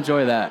 okay? I don't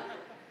enjoy that.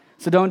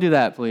 So don't do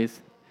that,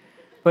 please.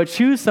 But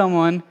choose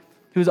someone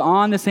who's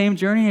on the same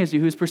journey as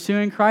you, who's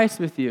pursuing Christ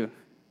with you.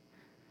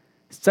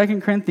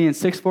 2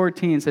 Corinthians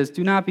 6:14 says,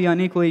 do not be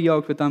unequally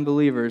yoked with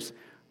unbelievers.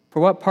 For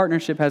what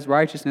partnership has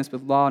righteousness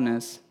with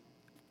lawlessness?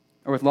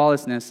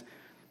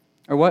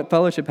 Or what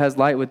fellowship has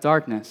light with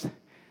darkness?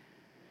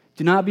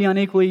 Do not be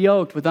unequally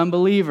yoked with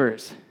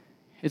unbelievers.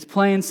 It's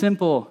plain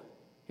simple.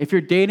 If you're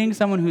dating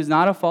someone who's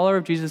not a follower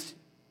of Jesus,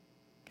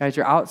 guys,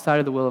 you're outside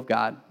of the will of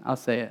God. I'll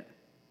say it.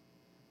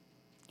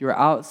 You're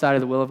outside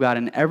of the will of God.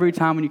 And every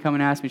time when you come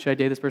and ask me, should I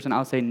date this person,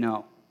 I'll say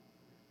no.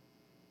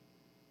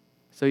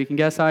 So you can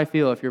guess how I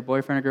feel if your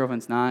boyfriend or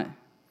girlfriend's not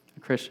a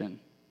Christian.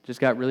 Just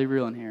got really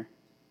real in here.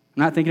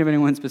 I'm not thinking of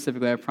anyone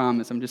specifically, I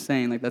promise. I'm just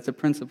saying, like, that's a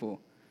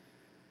principle.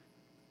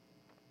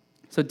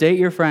 So date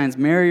your friends,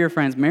 marry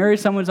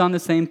someone who's on the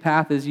same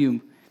path as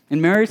you,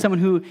 and marry someone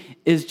who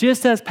is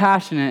just as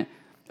passionate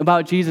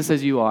about Jesus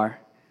as you are.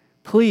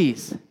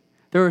 Please.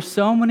 There are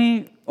so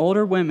many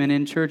older women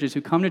in churches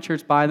who come to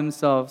church by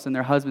themselves and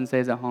their husband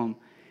stays at home.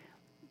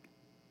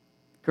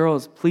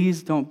 Girls,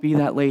 please don't be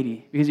that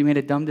lady because you made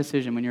a dumb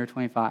decision when you were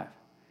 25.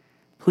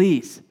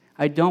 Please.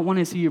 I don't want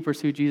to see you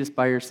pursue Jesus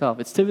by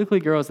yourself. It's typically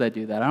girls that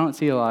do that. I don't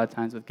see it a lot of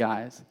times with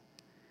guys.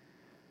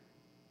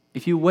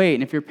 If you wait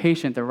and if you're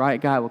patient, the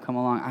right guy will come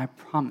along. I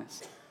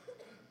promise.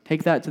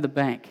 Take that to the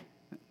bank.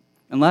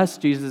 Unless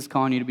Jesus is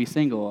calling you to be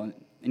single, and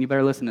you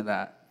better listen to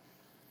that.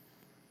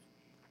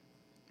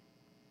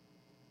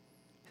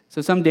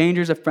 So some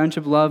dangers of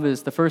friendship love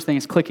is, the first thing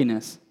is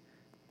clickiness.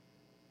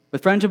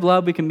 With friendship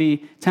love, we can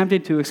be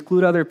tempted to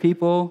exclude other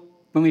people.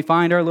 When we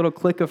find our little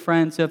clique of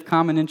friends who have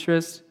common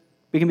interests,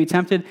 we can be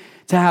tempted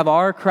to have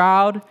our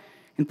crowd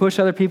and push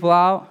other people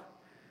out.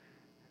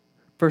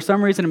 For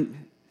some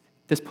reason,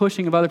 this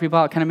pushing of other people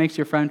out kind of makes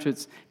your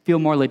friendships feel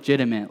more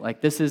legitimate. Like,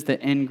 this is the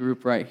in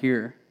group right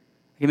here.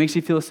 It makes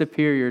you feel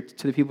superior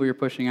to the people you're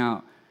pushing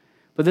out.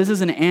 But this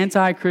is an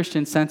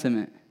anti-Christian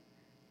sentiment.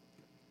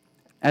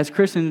 As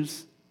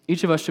Christians,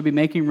 each of us should be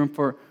making room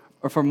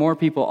for more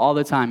people all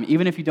the time,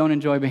 even if you don't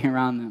enjoy being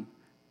around them.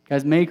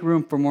 Guys, make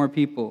room for more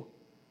people.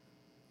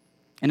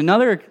 And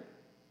another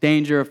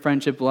danger of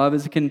friendship love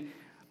is it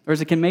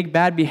can make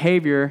bad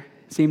behavior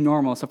seem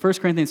normal. So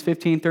 1 Corinthians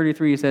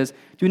 15:33 says,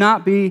 "Do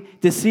not be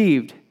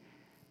deceived.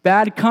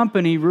 Bad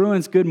company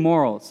ruins good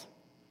morals."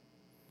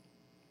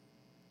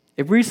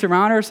 If we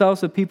surround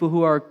ourselves with people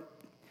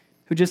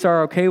who just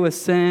are okay with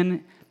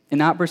sin and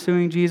not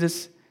pursuing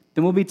Jesus,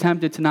 then we'll be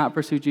tempted to not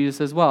pursue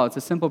Jesus as well. It's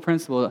a simple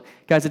principle.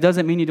 Guys, it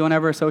doesn't mean you don't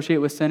ever associate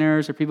with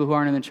sinners or people who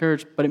aren't in the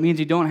church, but it means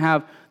you don't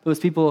have those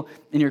people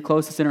in your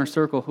closest inner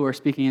circle who are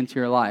speaking into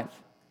your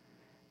life.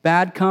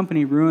 Bad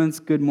company ruins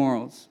good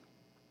morals.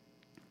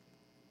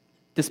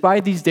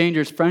 Despite these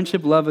dangers,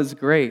 friendship love is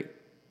great.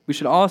 We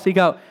should all seek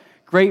out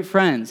great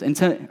friends. And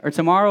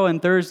tomorrow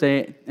and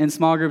Thursday in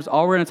small groups,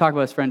 all we're going to talk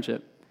about is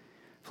friendship.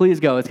 Please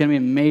go. It's going to be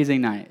an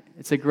amazing night.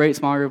 It's a great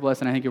small group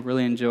lesson. I think you'll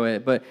really enjoy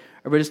it. But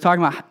we're just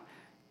talking about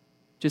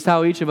just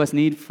how each of us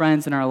need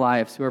friends in our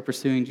lives who are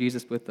pursuing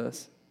Jesus with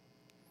us.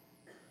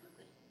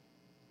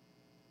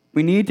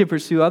 We need to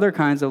pursue other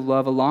kinds of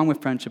love along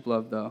with friendship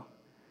love, though.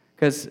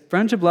 Because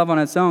friendship love on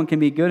its own can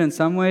be good in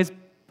some ways,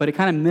 but it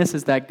kind of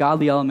misses that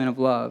godly element of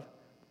love.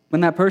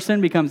 When that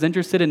person becomes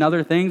interested in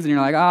other things and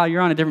you're like,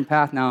 you're on a different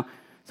path now,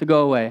 so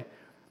go away.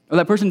 Or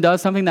that person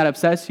does something that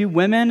upsets you.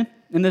 Women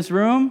in this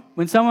room,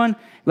 when someone,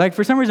 like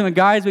for some reason with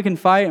guys we can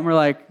fight and we're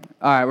like,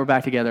 all right, we're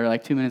back together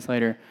like 2 minutes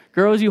later.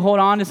 Girls, you hold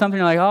on to something,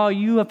 you're like,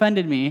 you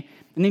offended me,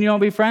 and then you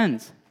don't be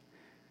friends.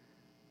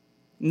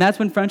 And that's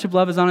when friendship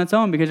love is on its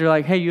own because you're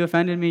like, hey, you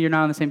offended me, you're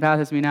not on the same path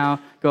as me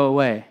now, go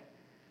away.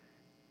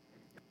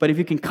 But if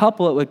you can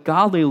couple it with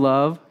godly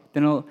love,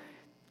 then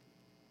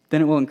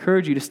it will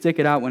encourage you to stick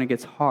it out when it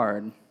gets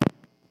hard.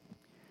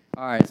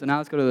 All right, so now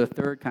let's go to the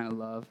third kind of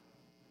love.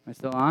 Am I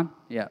still on?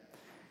 Yeah.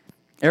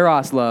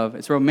 Eros love.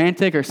 It's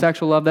romantic or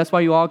sexual love. That's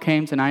why you all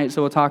came tonight,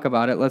 so we'll talk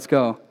about it. Let's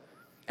go.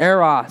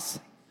 Eros.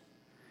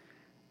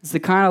 It's the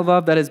kind of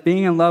love that is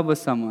being in love with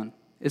someone.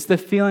 It's the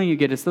feeling you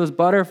get. It's those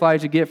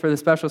butterflies you get for the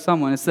special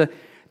someone. It's the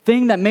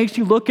thing that makes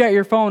you look at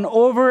your phone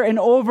over and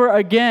over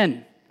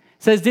again.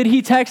 It says, did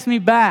he text me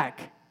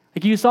back?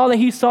 Like you saw that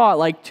he saw it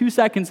like 2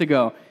 seconds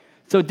ago.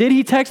 So did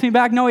he text me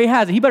back? No, he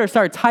hasn't. He better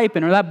start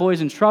typing or that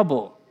boy's in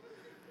trouble.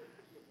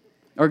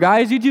 Or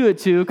guys, you do it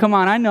too. Come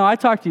on, I know. I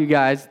talk to you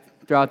guys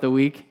throughout the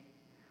week.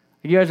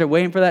 You guys are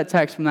waiting for that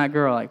text from that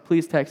girl. Like,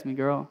 please text me,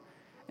 girl.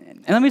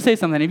 And let me say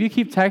something. If you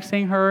keep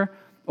texting her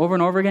over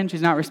and over again,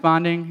 she's not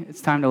responding, it's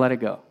time to let it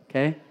go,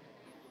 okay?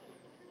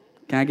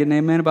 Can I get an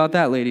amen about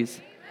that, ladies?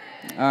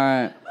 All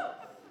right.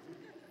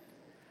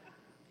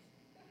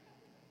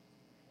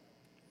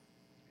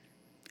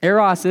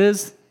 Eros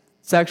is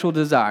sexual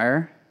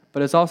desire,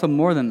 but it's also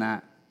more than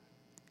that.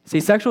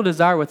 See, sexual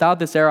desire without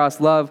this Eros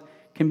love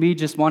can be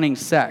just wanting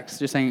sex,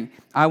 just saying,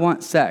 I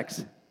want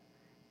sex.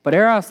 But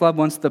Eros love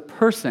wants the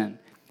person,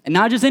 and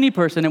not just any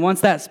person, it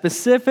wants that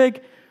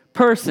specific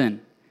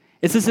person.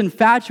 It's this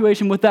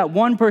infatuation with that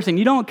one person.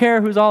 You don't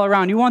care who's all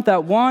around. You want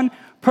that one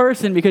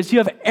person because you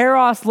have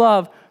Eros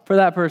love for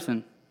that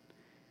person.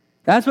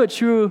 That's what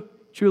true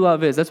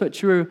love is. That's what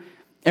true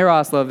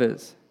Eros love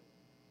is.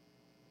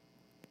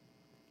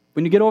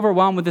 When you get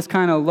overwhelmed with this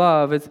kind of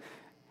love,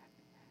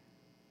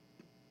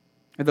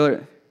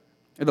 the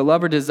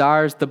lover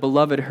desires the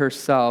beloved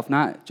herself,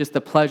 not just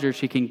the pleasure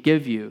she can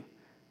give you.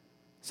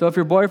 So if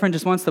your boyfriend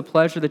just wants the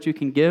pleasure that you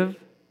can give,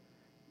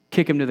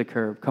 kick him to the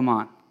curb. Come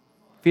on.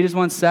 If he just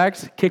wants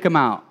sex, kick him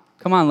out.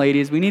 Come on,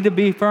 ladies. We need to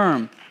be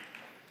firm.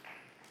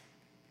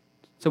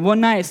 So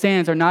one-night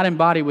stands are not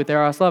embodied with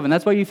eros love, and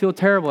that's why you feel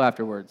terrible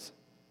afterwards.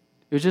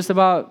 It was just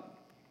about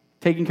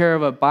taking care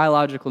of a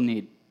biological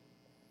need.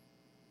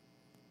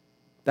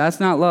 That's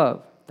not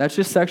love. That's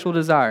just sexual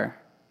desire.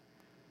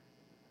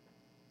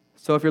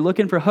 So if you're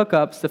looking for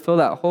hookups to fill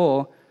that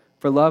hole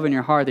for love in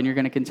your heart, then you're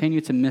going to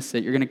continue to miss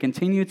it. You're going to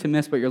continue to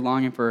miss what you're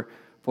longing for.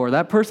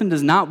 That person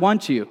does not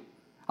want you.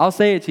 I'll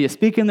say it to you.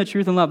 Speaking the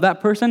truth in love,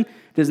 that person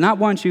does not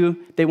want you.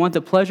 They want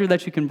the pleasure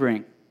that you can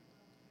bring.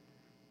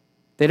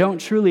 They don't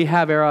truly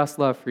have eros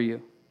love for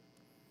you.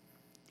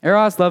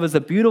 Eros love is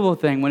a beautiful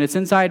thing when it's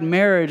inside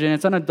marriage and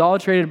it's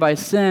unadulterated by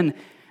sin.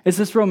 It's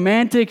this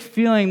romantic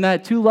feeling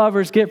that two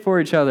lovers get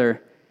for each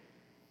other.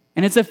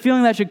 And it's a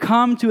feeling that should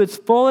come to its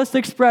fullest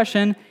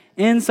expression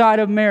inside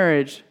of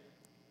marriage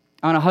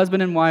on a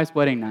husband and wife's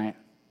wedding night.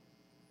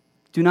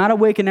 Do not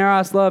awaken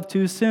eros love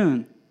too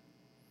soon.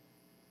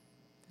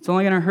 It's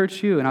only going to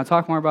hurt you, and I'll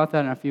talk more about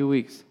that in a few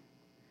weeks.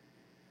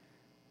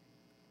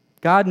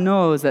 God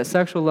knows that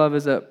sexual love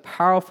is a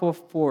powerful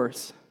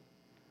force.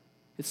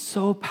 It's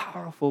so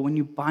powerful when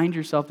you bind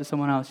yourself to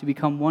someone else. You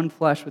become one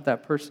flesh with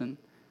that person.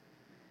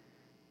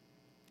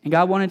 And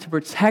God wanted to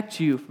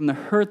protect you from the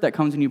hurt that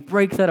comes when you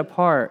break that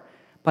apart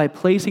by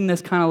placing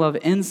this kind of love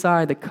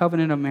inside the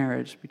covenant of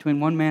marriage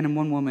between one man and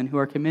one woman who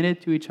are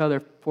committed to each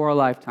other for a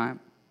lifetime.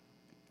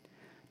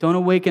 Don't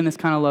awaken this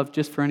kind of love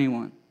just for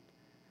anyone.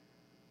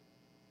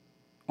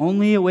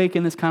 Only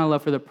awaken this kind of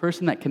love for the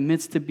person that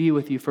commits to be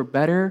with you for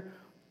better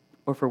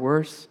or for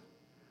worse,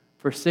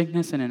 for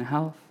sickness and in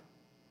health.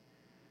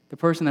 The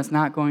person that's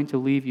not going to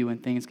leave you when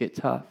things get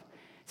tough.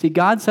 See,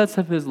 God sets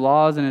up his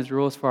laws and his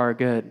rules for our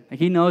good. Like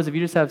he knows if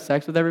you just have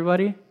sex with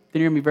everybody,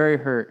 then you're going to be very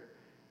hurt.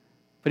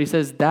 But he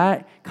says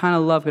that kind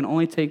of love can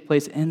only take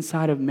place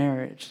inside of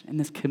marriage and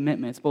this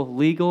commitment. It's both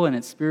legal and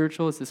it's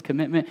spiritual. It's this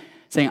commitment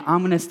saying, I'm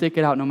going to stick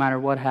it out no matter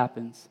what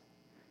happens.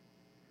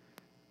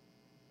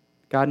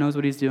 God knows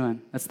what he's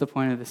doing. That's the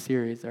point of the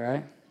series, all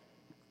right?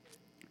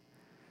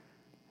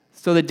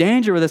 So the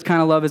danger with this kind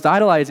of love is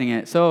idolizing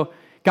it. So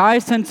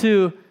guys tend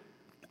to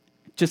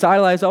just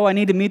idolize, I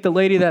need to meet the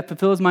lady that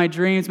fulfills my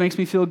dreams, makes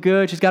me feel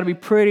good. She's got to be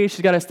pretty.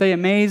 She's got to stay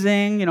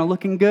amazing,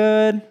 looking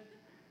good.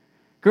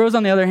 Girls,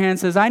 on the other hand,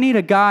 says, I need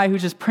a guy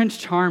who's just Prince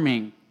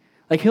Charming.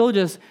 Like he'll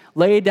just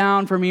lay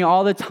down for me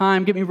all the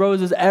time, get me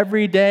roses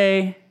every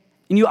day.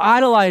 And you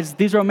idolize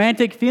these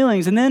romantic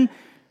feelings. And then,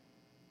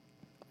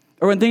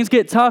 or when things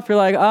get tough, you're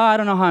like, I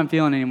don't know how I'm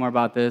feeling anymore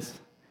about this.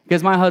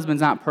 Because my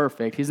husband's not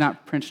perfect. He's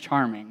not Prince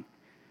Charming.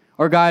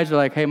 Or guys are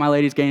like, hey, my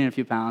lady's gaining a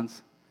few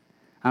pounds.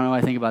 I don't know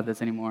what I think about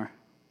this anymore.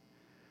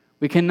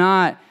 We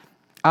cannot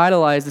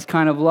idolize this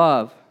kind of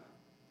love.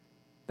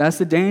 That's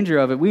the danger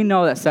of it. We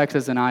know that sex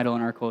is an idol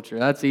in our culture.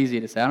 That's easy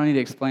to say. I don't need to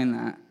explain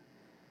that.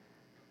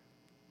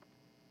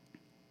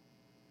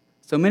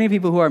 So many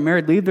people who are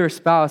married leave their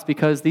spouse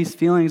because these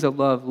feelings of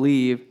love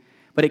leave,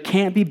 but it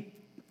can't be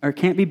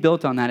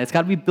built on that. It's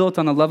got to be built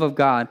on the love of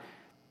God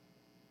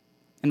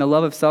and the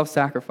love of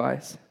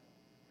self-sacrifice.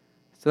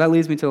 So that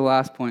leads me to the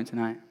last point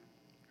tonight.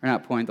 Or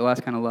not point, the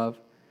last kind of love.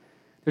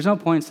 There's no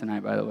points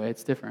tonight, by the way.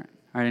 It's different.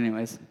 All right,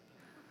 anyways.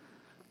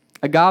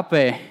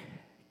 Agape,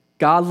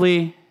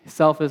 godly,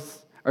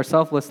 selfless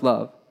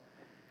love.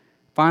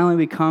 Finally,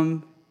 we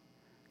come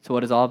to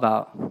what it's all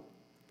about.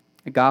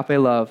 Agape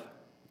love,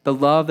 the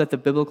love that the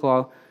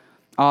biblical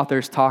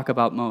authors talk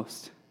about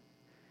most.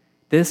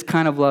 This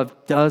kind of love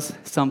does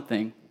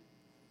something.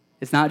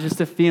 It's not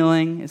just a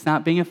feeling. It's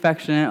not being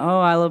affectionate.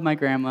 I love my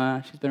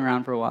grandma. She's been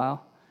around for a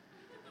while.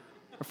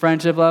 A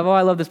friendship love.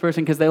 I love this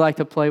person because they like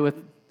to play with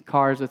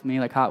cars with me,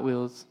 like Hot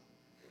Wheels.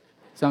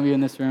 Some of you in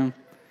this room.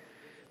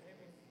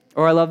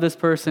 Or I love this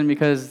person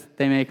because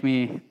they make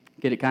me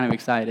get it kind of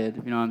excited.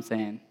 You know what I'm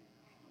saying?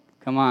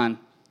 Come on.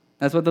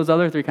 That's what those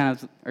other three kind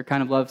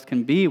of loves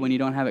can be when you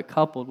don't have it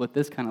coupled with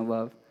this kind of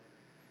love.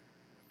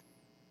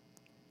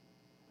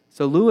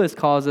 So Lewis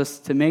calls us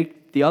to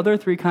make the other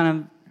three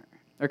kinds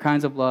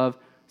of love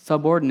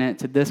subordinate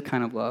to this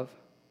kind of love.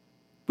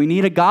 We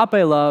need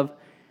agape love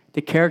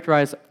to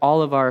characterize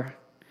all of our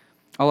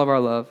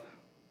love.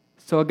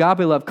 So agape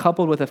love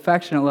coupled with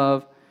affectionate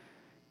love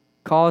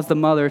calls the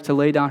mother to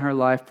lay down her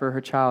life for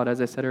her child,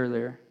 as I said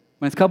earlier.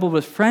 When it's coupled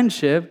with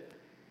friendship,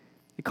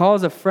 it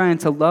calls a friend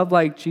to love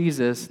like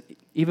Jesus,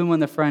 even when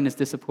the friend is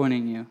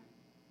disappointing you.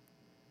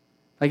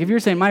 Like if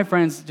you're saying, my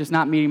friend's just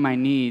not meeting my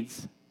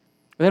needs,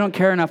 or they don't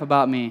care enough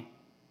about me,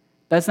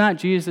 that's not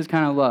Jesus'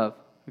 kind of love,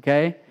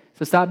 okay?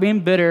 So stop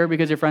being bitter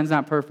because your friend's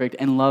not perfect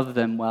and love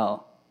them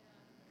well.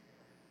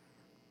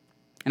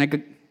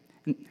 And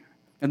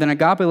then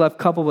agape love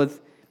coupled with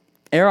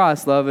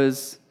eros love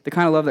is the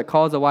kind of love that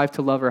calls a wife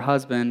to love her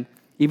husband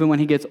even when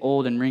he gets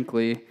old and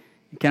wrinkly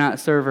and cannot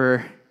serve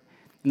her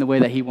in the way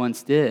that he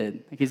once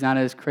did. Like he's not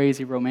as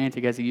crazy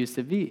romantic as he used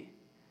to be.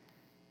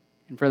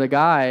 And for the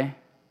guy,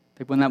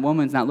 like when that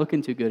woman's not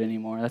looking too good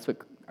anymore, that's what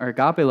our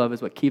agape love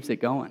is, what keeps it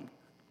going.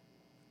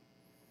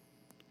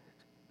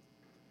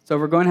 So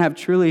if we're going to have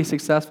truly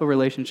successful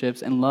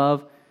relationships and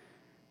love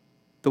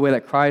the way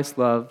that Christ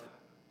loved,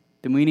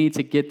 then we need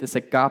to get this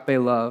agape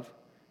love.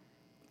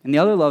 And the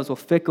other loves will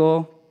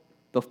fickle,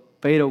 they'll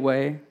fade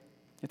away.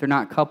 if they're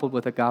not coupled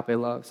with agape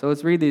love. So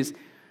let's read these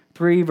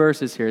 3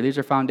 verses here. These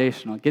are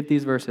foundational. Get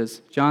these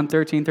verses. John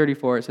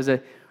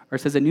 13:34.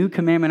 It says, a new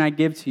commandment I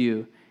give to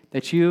you,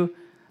 that you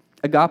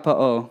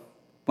agapao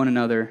one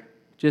another,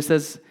 just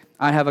as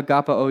I have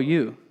agapao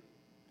you.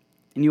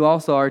 And you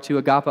also are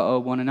to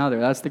agapao one another.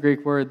 That's the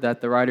Greek word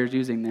that the writer's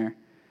using there.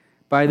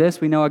 By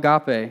this we know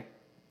agape,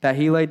 that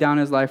he laid down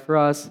his life for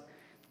us,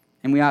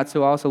 and we ought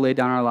to also lay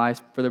down our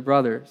lives for the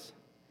brothers.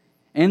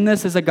 In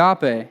this is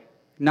agape,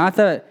 not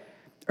that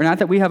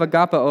we have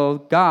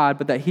agapao God,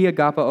 but that he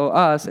agapao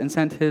us and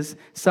sent his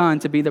son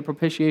to be the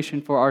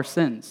propitiation for our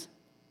sins.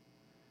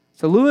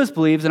 So Lewis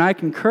believes, and I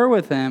concur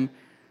with him,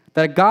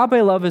 that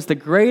agape love is the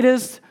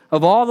greatest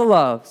of all the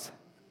loves.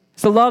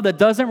 It's a love that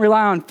doesn't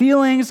rely on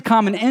feelings,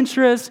 common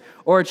interests,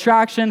 or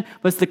attraction,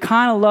 but it's the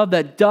kind of love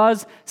that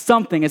does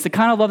something. It's the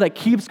kind of love that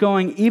keeps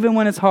going even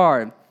when it's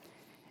hard.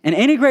 In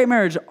any great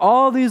marriage,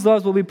 all these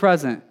loves will be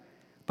present.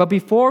 But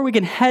before we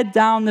can head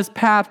down this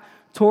path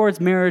towards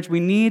marriage, we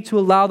need to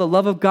allow the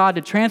love of God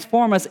to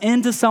transform us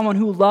into someone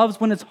who loves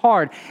when it's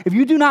hard. If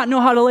you do not know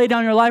how to lay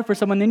down your life for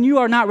someone, then you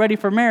are not ready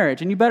for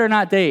marriage, and you better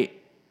not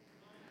date.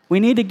 We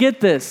need to get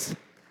this.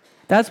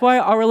 That's why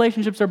our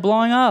relationships are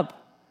blowing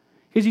up,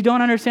 because you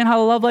don't understand how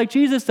to love like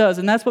Jesus does,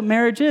 and that's what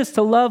marriage is,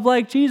 to love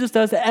like Jesus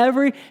does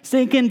every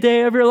sinking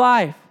day of your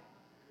life.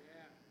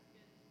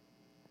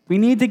 We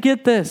need to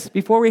get this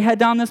before we head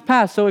down this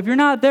path. So if you're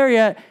not there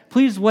yet,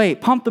 please wait.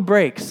 Pump the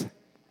brakes.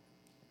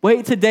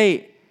 Wait to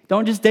date.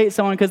 Don't just date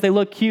someone because they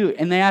look cute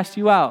and they asked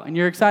you out and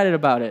you're excited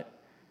about it.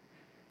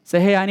 Say,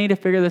 hey, I need to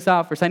figure this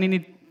out first. I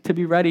need to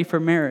be ready for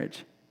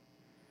marriage.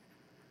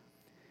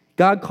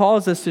 God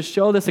calls us to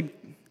show this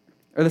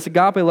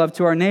agape love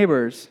to our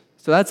neighbors.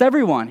 So that's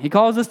everyone. He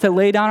calls us to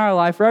lay down our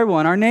life for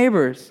everyone, our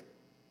neighbors.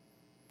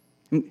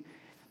 And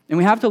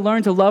we have to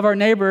learn to love our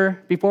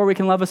neighbor before we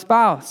can love a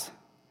spouse.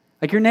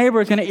 Like your neighbor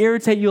is going to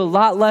irritate you a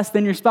lot less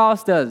than your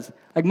spouse does.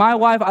 Like my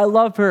wife, I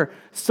love her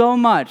so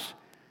much.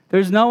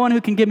 There's no one who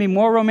can give me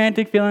more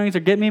romantic feelings or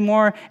get me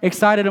more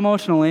excited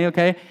emotionally,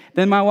 okay,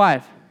 than my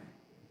wife.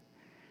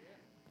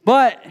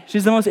 But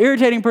she's the most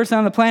irritating person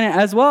on the planet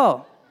as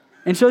well.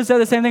 And she'll say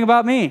the same thing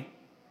about me.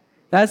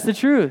 That's the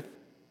truth.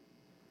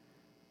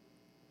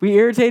 We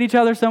irritate each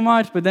other so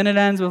much, but then it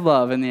ends with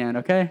love in the end,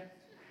 okay?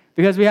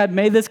 Because we had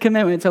made this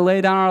commitment to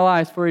lay down our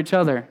lives for each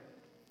other.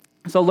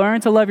 So learn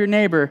to love your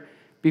neighbor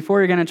before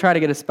you're going to try to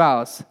get a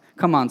spouse.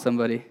 Come on,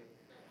 somebody.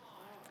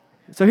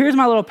 So here's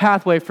my little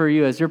pathway for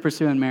you as you're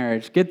pursuing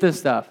marriage. Get this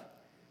stuff.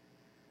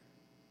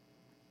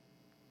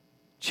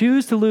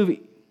 Choose to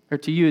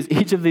use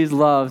each of these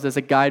loves as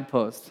a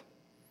guidepost.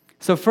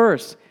 So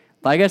first,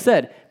 like I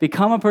said,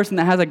 become a person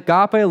that has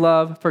agape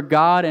love for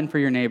God and for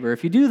your neighbor.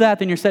 If you do that,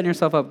 then you're setting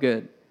yourself up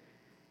good.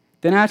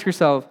 Then ask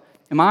yourself,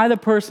 am I the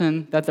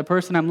person that the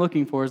person I'm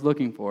looking for is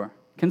looking for?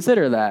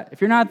 Consider that.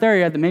 If you're not there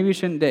yet, then maybe you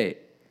shouldn't date.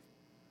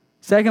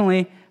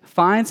 Secondly,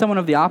 find someone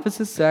of the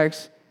opposite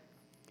sex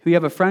who you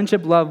have a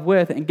friendship love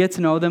with and get to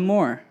know them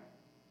more.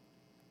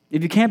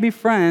 If you can't be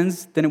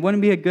friends, then it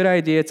wouldn't be a good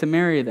idea to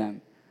marry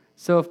them.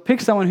 So pick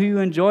someone who you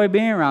enjoy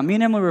being around. Me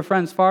and Emily were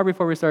friends far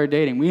before we started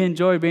dating. We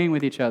enjoyed being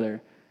with each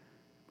other.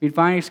 We'd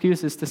find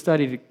excuses to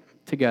study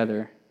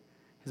together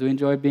because we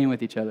enjoyed being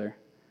with each other.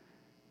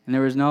 And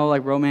there was no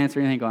romance or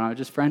anything going on. It was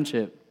just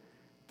friendship.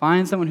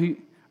 Find someone who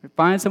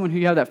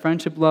you have that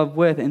friendship love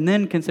with, and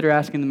then consider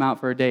asking them out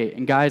for a date.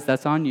 And guys,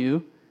 that's on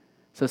you.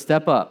 So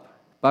step up.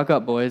 Buck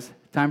up, boys.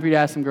 Time for you to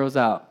ask some girls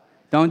out.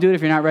 Don't do it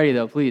if you're not ready,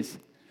 though, please.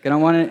 I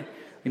don't want it.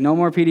 No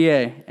more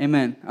PDA.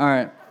 Amen. All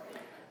right.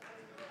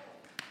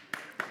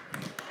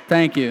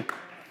 Thank you.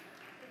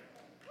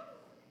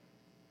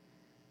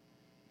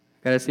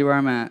 Got to see where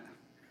I'm at.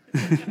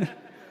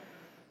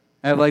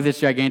 I have this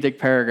gigantic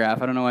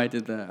paragraph. I don't know why I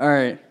did that. All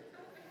right.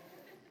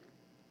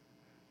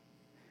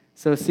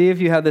 So see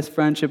if you have this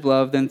friendship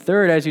love. Then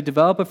third, as you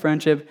develop a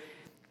friendship,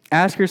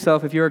 ask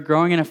yourself if you are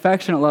growing an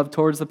affectionate love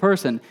towards the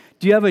person.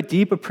 Do you have a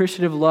deep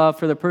appreciative love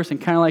for the person,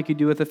 kind of like you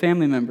do with a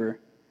family member?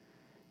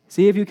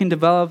 See if you can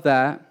develop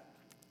that.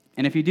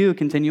 And if you do,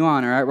 continue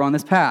on. All right, we're on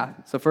this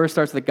path. So first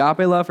starts with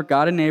agape love for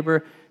God and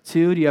neighbor.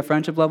 2, do you have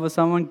friendship love with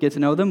someone? Get to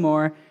know them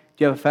more. Do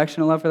you have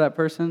affectionate love for that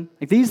person?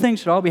 These things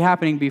should all be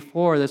happening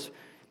before this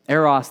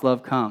eros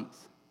love comes.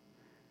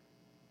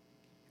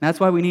 And that's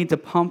why we need to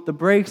pump the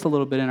brakes a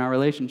little bit in our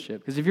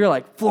relationship. Because if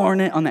you're flooring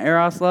it on the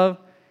eros love,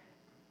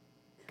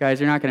 guys,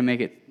 you're not going to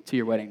make it to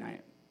your wedding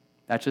night.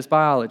 That's just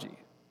biology.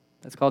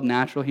 That's called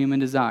natural human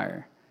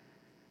desire.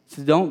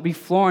 So don't be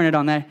flooring it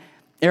on that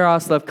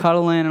eros love,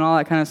 cuddling and all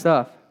that kind of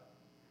stuff.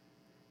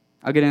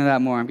 I'll get into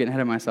that more. I'm getting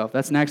ahead of myself.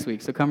 That's next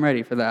week, so come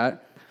ready for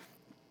that.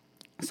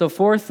 So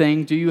fourth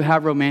thing, do you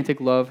have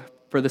romantic love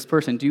for this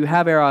person? Do you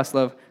have eros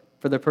love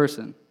for the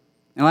person?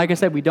 And like I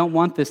said, we don't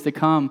want this to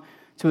come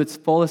to its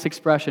fullest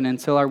expression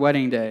until our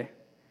wedding day.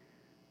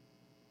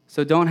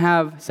 So don't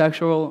have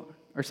sexual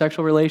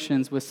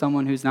relations with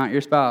someone who's not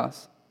your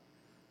spouse.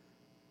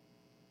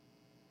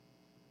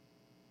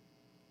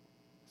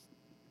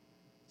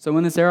 So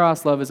when this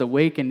eros love is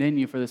awakened in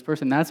you for this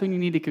person, that's when you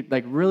need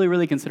to really,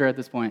 really consider at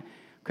this point,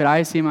 could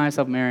I see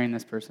myself marrying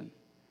this person?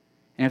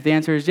 And if the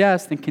answer is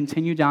yes, then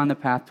continue down the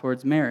path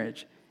towards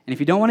marriage. And if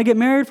you don't want to get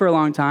married for a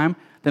long time,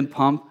 then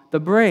pump the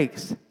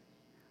brakes.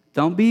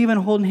 Don't be even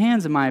holding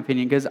hands, in my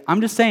opinion, because I'm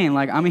just saying,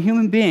 like, I'm a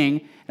human being.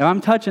 If I'm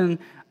touching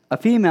a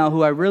female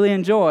who I really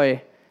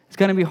enjoy, it's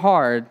going to be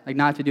hard, like,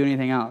 not to do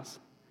anything else.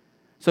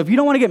 So if you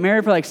don't want to get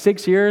married for like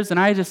 6 years, then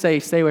I just say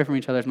stay away from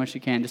each other as much as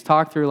you can. Just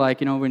talk through,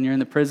 like, when you're in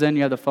the prison,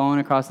 you have the phone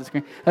across the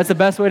screen. That's the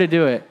best way to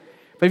do it.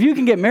 But if you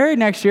can get married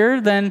next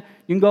year, then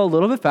you can go a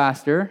little bit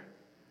faster.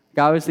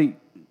 Obviously,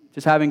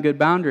 just having good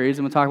boundaries,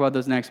 and we'll talk about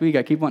those next week.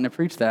 I keep wanting to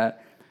preach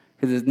that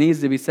because it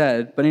needs to be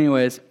said. But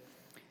anyways,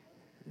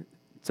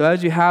 so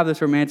as you have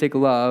this romantic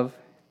love,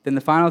 then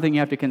the final thing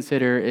you have to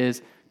consider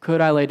is,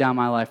 could I lay down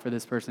my life for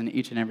this person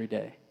each and every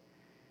day?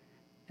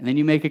 And then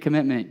you make a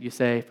commitment. You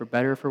say, for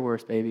better or for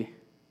worse, baby.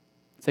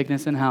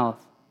 Sickness and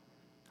health,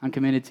 I'm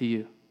committed to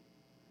you.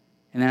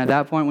 And then at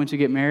that point, once you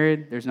get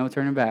married, there's no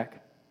turning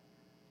back.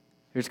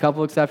 There's a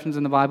couple exceptions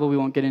in the Bible. We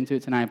won't get into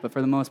it tonight, but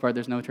for the most part,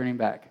 there's no turning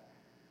back.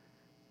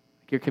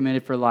 You're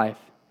committed for life.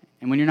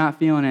 And when you're not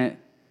feeling it,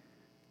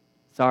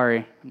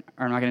 sorry,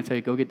 or I'm not going to tell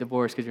you, go get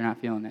divorced because you're not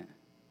feeling it.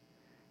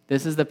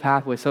 This is the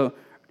pathway. So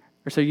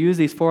use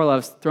these 4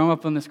 loves. Throw them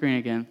up on the screen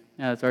again.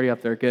 Yeah, it's already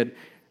up there. Good.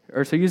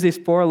 So use these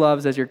 4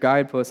 loves as your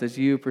guideposts as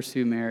you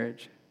pursue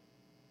marriage.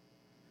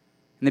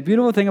 And the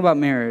beautiful thing about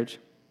marriage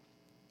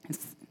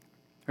is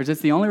it's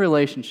the only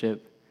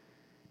relationship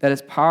that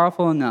is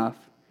powerful enough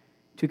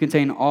to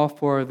contain all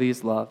 4 of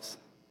these loves.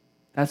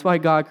 That's why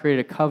God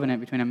created a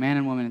covenant between a man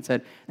and woman and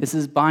said, this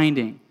is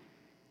binding.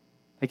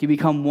 Like you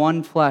become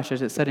one flesh,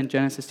 as it said in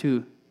Genesis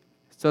 2.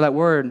 So that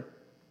word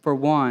for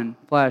one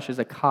flesh is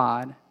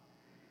echad.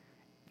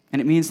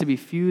 And it means to be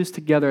fused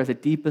together at the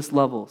deepest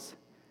levels.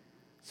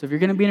 So if you're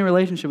going to be in a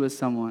relationship with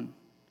someone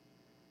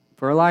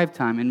for a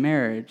lifetime in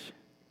marriage,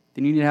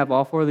 then you need to have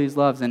all 4 of these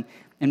loves. And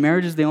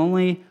marriage is the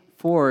only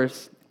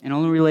force and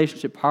only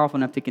relationship powerful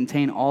enough to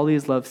contain all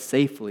these loves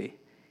safely.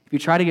 If you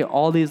try to get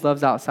all these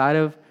loves outside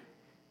of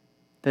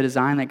the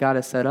design that God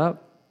has set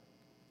up,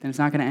 then it's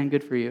not going to end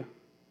good for you.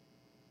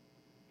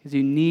 Because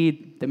you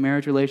need the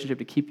marriage relationship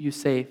to keep you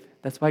safe.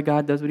 That's why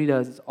God does what he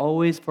does. It's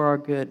always for our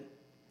good.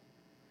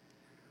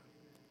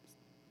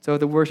 So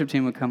the worship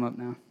team would come up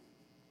now.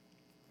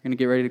 We're going to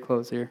get ready to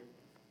close here.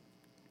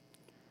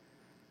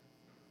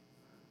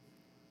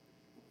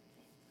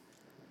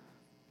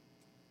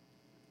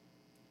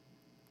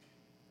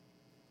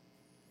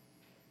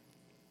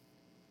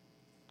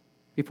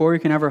 Before you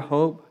can ever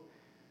hope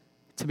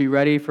to be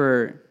ready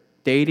for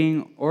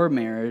dating or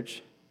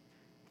marriage,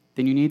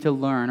 then you need to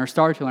learn or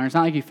start to learn. It's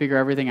not like you figure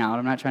everything out.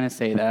 I'm not trying to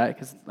say that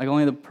because like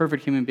only the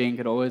perfect human being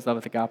could always love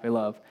with agape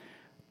love.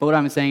 But what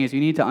I'm saying is you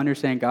need to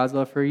understand God's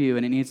love for you,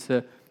 and it needs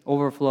to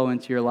overflow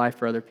into your life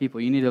for other people.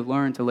 You need to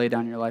learn to lay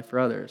down your life for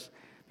others.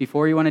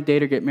 Before you want to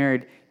date or get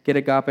married, get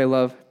agape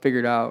love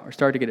figured out or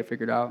start to get it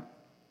figured out.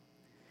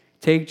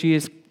 Take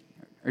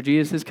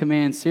Jesus'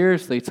 command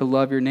seriously to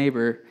love your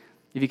neighbor.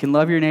 If you can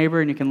love your neighbor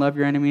and you can love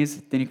your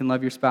enemies, then you can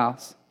love your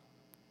spouse.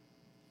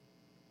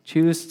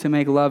 Choose to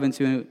make love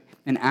into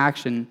an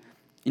action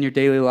in your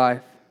daily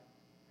life.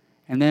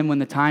 And then when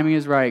the timing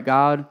is right,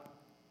 God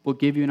will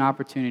give you an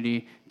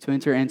opportunity to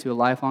enter into a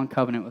lifelong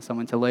covenant with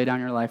someone, to lay down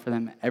your life for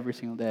them every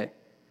single day.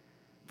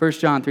 1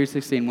 John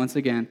 3:16, once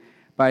again,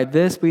 by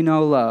this we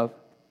know love,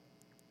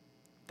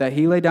 that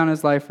he laid down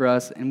his life for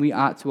us, and we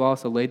ought to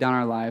also lay down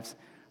our lives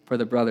for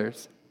the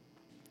brothers.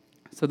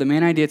 So the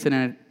main idea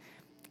tonight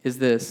is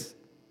this.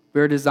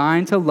 We are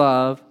designed to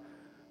love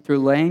through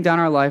laying down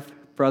our life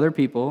for other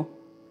people,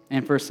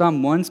 and for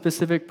some, one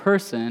specific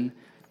person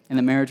in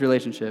the marriage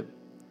relationship.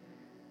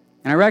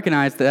 And I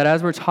recognize that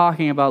as we're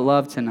talking about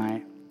love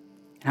tonight,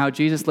 and how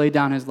Jesus laid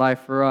down his life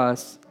for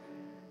us,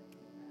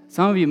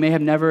 some of you may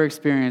have never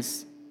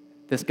experienced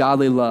this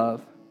godly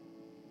love.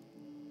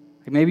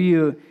 Like maybe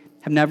you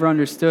have never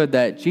understood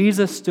that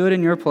Jesus stood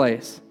in your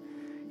place.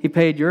 He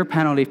paid your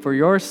penalty for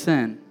your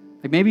sin.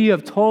 Like maybe you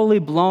have totally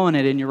blown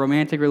it in your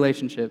romantic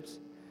relationships.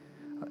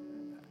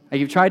 Like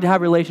you've tried to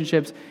have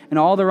relationships in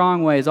all the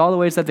wrong ways, all the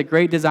ways that the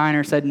great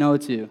designer said no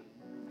to.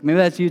 Maybe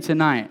that's you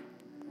tonight.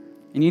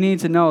 And you need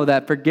to know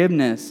that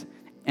forgiveness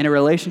and a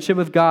relationship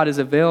with God is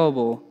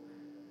available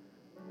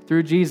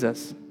through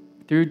Jesus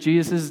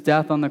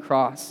death on the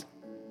cross.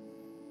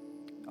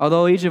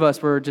 Although each of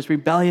us were just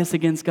rebellious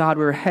against God,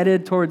 we were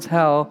headed towards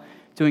hell,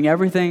 doing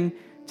everything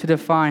to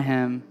defy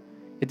him,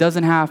 it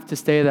doesn't have to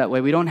stay that way.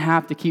 We don't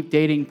have to keep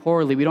dating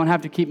poorly. We don't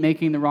have to keep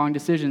making the wrong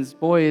decisions.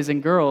 Boys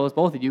and girls,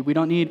 both of you, we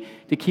don't need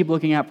to keep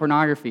looking at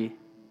pornography.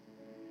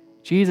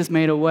 Jesus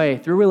made a way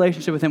through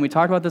relationship with him. We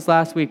talked about this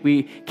last week.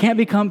 We can't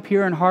become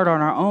pure in heart on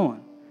our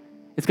own.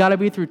 It's got to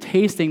be through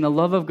tasting the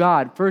love of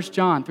God. 1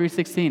 John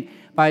 3:16,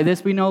 by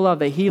this we know love,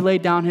 that he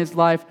laid down his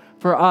life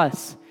for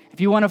us. If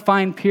you want to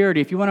find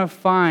purity, if you want to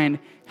find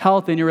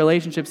health in your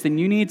relationships, then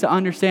you need to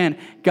understand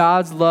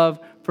God's love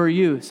for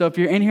you. So if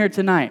you're in here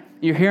tonight,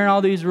 you're hearing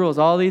all these rules,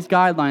 all these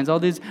guidelines, all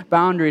these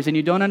boundaries, and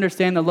you don't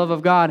understand the love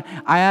of God,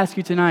 I ask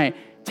you tonight,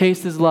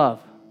 taste his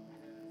love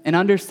and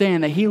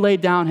understand that he laid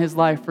down his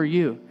life for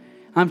you.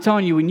 I'm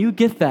telling you, when you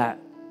get that,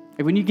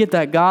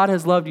 God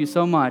has loved you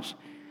so much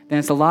then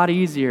it's a lot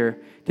easier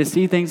to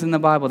see things in the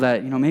Bible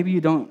that, maybe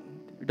you don't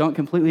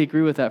completely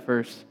agree with at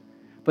first.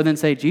 But then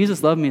say,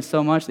 Jesus loved me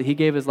so much that he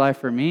gave his life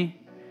for me.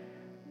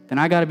 Then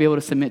I got to be able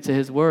to submit to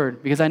his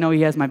word because I know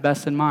he has my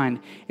best in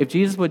mind. If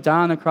Jesus would die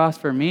on the cross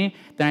for me,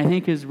 then I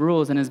think his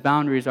rules and his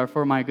boundaries are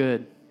for my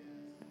good.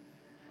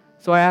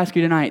 So I ask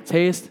you tonight,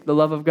 taste the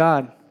love of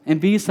God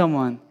and be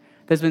someone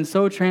that's been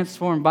so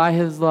transformed by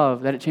his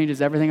love that it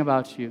changes everything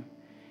about you.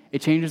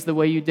 It changes the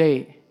way you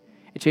date.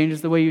 It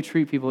changes the way you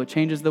treat people. It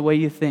changes the way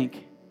you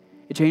think.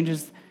 It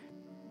changes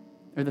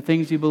the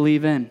things you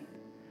believe in.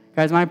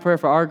 Guys, my prayer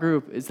for our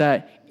group is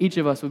that each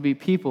of us would be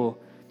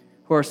people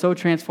who are so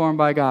transformed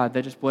by God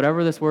that just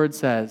whatever this word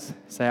says,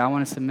 say, I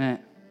want to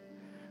submit.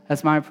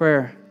 That's my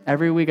prayer.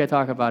 Every week I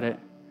talk about it.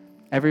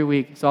 Every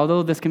week. So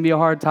although this can be a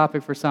hard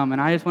topic for some,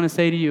 and I just want to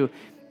say to you,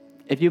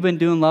 if you've been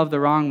doing love the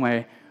wrong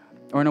way,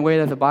 or in a way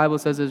that the Bible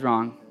says is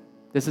wrong,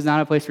 this is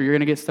not a place where you're going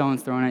to get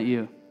stones thrown at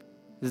you.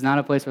 This is not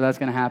a place where that's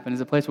going to happen.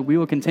 It's a place where we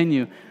will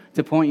continue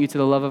to point you to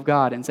the love of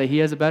God and say he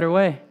has a better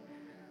way.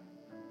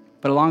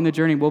 But along the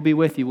journey, we'll be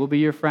with you. We'll be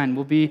your friend.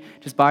 We'll be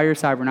just by your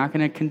side. We're not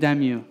going to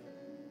condemn you.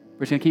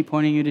 We're just going to keep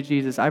pointing you to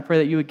Jesus. I pray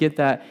that you would get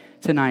that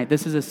tonight.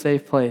 This is a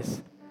safe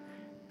place.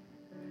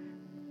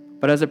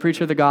 But as a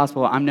preacher of the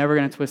gospel, I'm never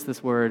going to twist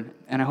this word,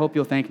 and I hope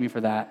you'll thank me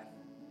for that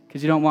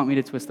because you don't want me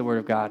to twist the word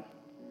of God.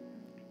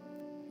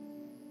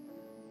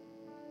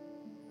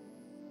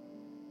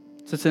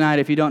 So tonight,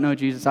 if you don't know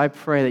Jesus, I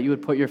pray that you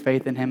would put your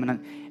faith in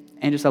him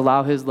and just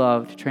allow his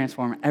love to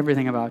transform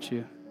everything about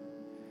you.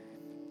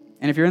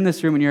 And if you're in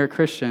this room and you're a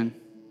Christian,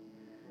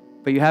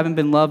 but you haven't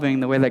been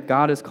loving the way that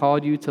God has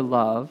called you to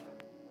love,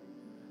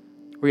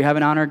 or you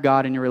haven't honored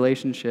God in your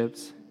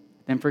relationships,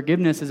 then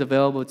forgiveness is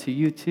available to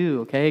you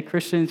too, okay?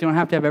 Christians, you don't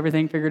have to have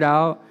everything figured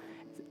out,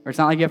 or it's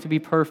not like you have to be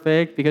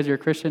perfect because you're a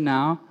Christian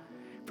now.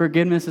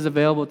 Forgiveness is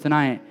available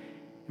tonight.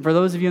 And for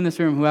those of you in this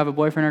room who have a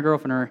boyfriend or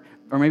girlfriend,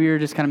 or maybe you're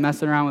just kind of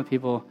messing around with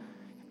people,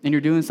 and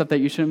you're doing stuff that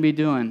you shouldn't be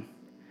doing,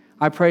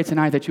 I pray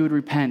tonight that you would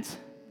repent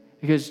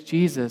because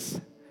Jesus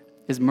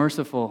is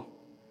merciful.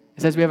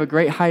 It says we have a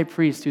great high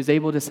priest who's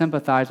able to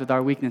sympathize with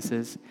our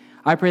weaknesses.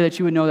 I pray that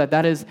you would know that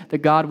that is the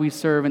God we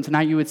serve, and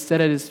tonight you would sit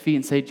at his feet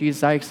and say,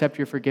 Jesus, I accept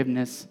your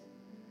forgiveness.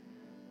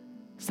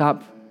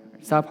 Stop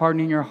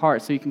hardening your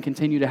heart so you can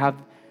continue to have,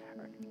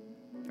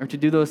 or to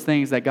do those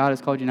things that God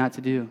has called you not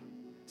to do.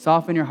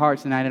 Soften your heart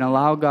tonight and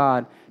allow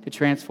God to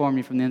transform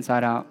you from the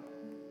inside out.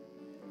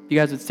 You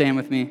guys would stand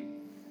with me.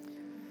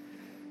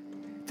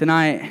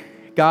 Tonight,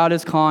 God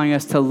is calling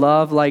us to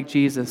love like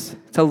Jesus,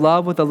 to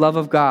love with the love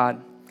of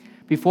God.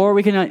 Before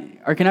we can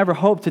ever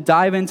hope to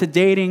dive into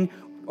dating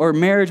or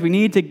marriage, we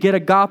need to get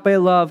agape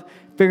love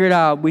figured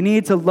out. We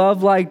need to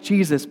love like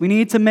Jesus. We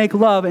need to make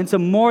love into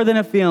more than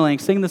a feeling.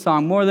 Sing the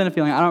song, More Than a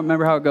Feeling. I don't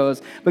remember how it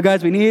goes. But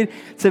guys, we need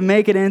to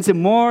make it into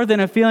more than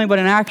a feeling, but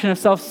an action of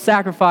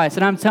self-sacrifice.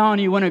 And I'm telling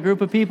you, when a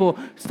group of people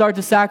start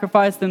to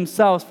sacrifice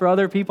themselves for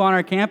other people on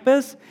our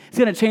campus, it's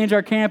going to change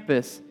our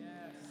campus.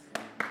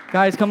 Yes.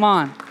 Guys, come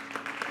on.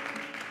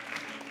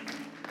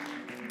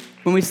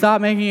 When we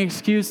stop making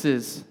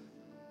excuses,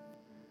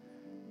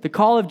 the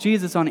call of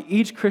Jesus on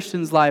each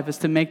Christian's life is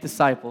to make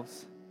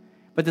disciples.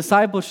 But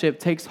discipleship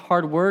takes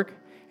hard work.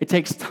 It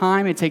takes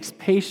time. It takes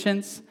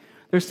patience.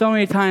 There's so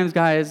many times,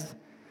 guys,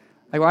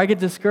 where I get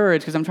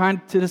discouraged because I'm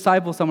trying to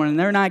disciple someone and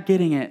they're not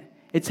getting it.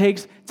 It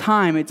takes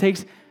time. It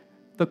takes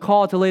the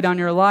call to lay down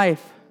your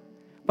life.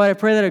 But I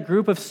pray that a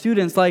group of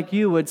students like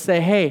you would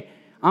say, hey,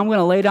 I'm going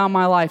to lay down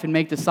my life and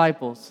make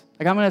disciples.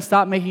 I'm going to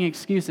stop making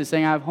excuses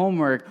saying I have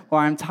homework or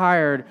I'm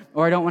tired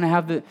or I don't want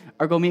to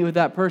or go meet with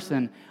that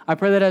person. I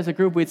pray that as a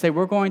group we'd say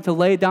we're going to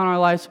lay down our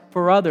lives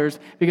for others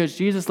because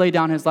Jesus laid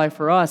down his life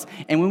for us.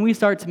 And when we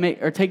start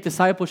to take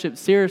discipleship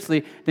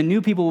seriously, the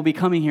new people will be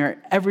coming here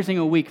every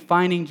single week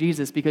finding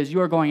Jesus because you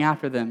are going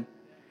after them.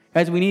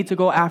 Guys, we need to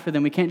go after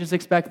them. We can't just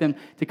expect them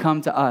to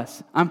come to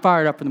us. I'm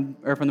fired up from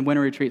the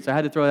winter retreat, so I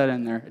had to throw that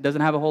in there. It doesn't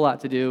have a whole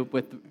lot to do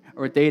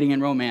with dating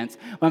and romance.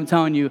 But I'm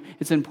telling you,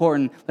 it's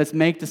important. Let's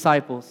make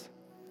disciples.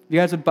 You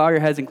guys would bow your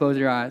heads and close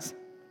your eyes.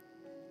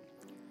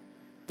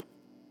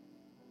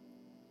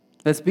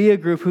 Let's be a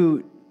group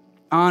who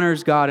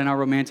honors God in our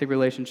romantic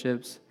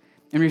relationships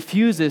and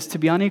refuses to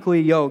be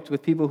unequally yoked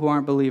with people who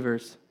aren't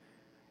believers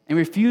and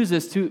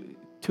refuses to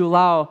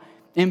allow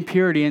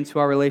impurity into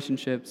our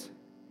relationships.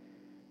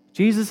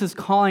 Jesus is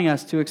calling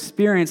us to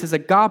experience his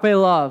agape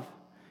love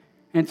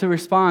and to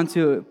respond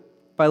to it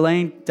by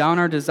laying down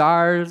our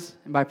desires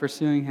and by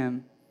pursuing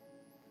him.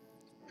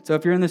 So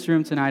if you're in this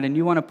room tonight and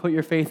you want to put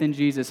your faith in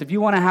Jesus, if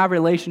you want to have a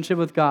relationship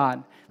with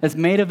God that's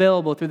made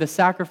available through the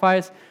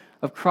sacrifice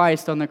of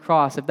Christ on the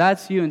cross, if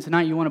that's you and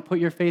tonight you want to put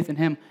your faith in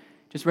him,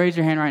 just raise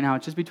your hand right now.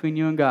 It's just between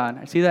you and God.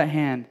 I see that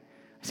hand.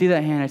 I see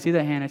that hand. I see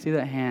that hand. I see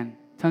that hand.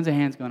 Tons of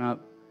hands going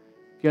up.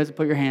 You guys will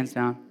put your hands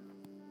down.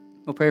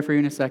 We'll pray for you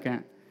in a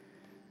second.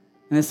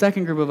 And the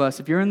second group of us,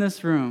 if you're in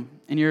this room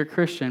and you're a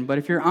Christian, but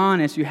if you're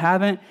honest, you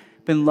haven't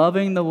been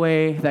loving the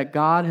way that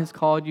God has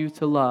called you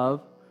to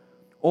love,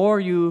 or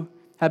you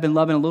have been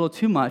loving a little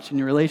too much in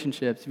your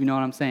relationships, if you know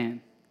what I'm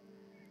saying.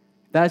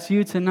 If that's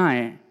you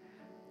tonight,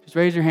 just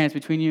raise your hands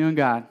between you and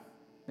God.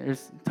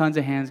 There's tons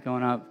of hands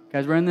going up.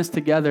 Guys, we're in this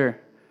together.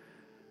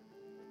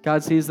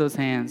 God sees those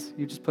hands.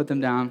 You just put them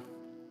down.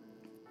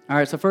 All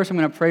right, so first I'm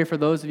going to pray for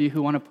those of you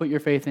who want to put your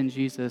faith in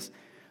Jesus.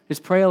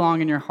 Just pray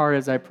along in your heart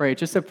as I pray.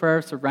 Just a prayer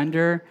of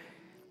surrender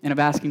and of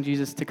asking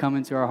Jesus to come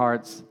into our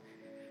hearts.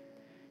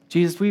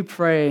 Jesus, we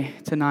pray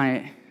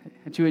tonight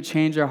that you would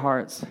change our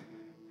hearts.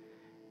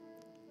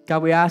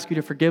 God, we ask you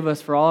to forgive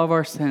us for all of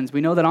our sins.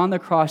 We know that on the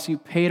cross you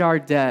paid our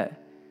debt.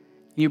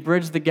 You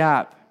bridged the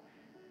gap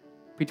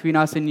between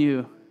us and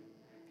you.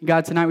 And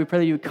God, tonight we pray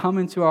that you would come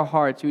into our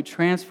hearts, you would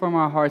transform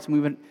our hearts, and we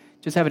would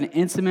just have an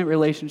intimate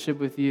relationship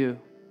with you.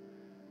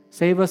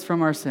 Save us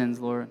from our sins,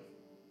 Lord.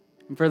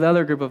 And for the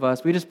other group of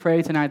us, we just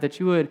pray tonight that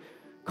you would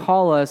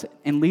call us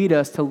and lead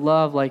us to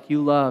love like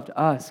you loved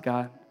us,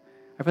 God.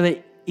 I pray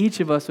that each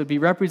of us would be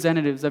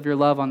representatives of your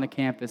love on the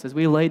campus as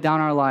we lay down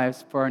our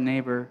lives for our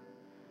neighbor.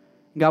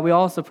 And God, we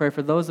also pray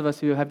for those of us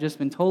who have just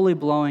been totally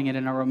blowing it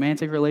in our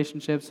romantic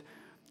relationships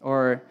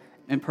or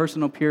in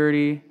personal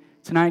purity.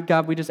 Tonight,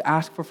 God, we just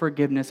ask for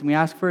forgiveness and we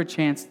ask for a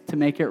chance to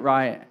make it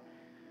right.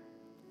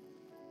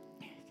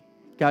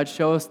 God,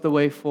 show us the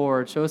way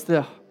forward. Show us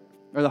the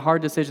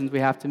hard decisions we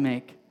have to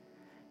make.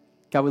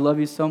 God, we love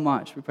you so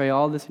much. We pray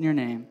all this in your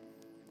name.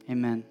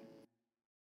 Amen.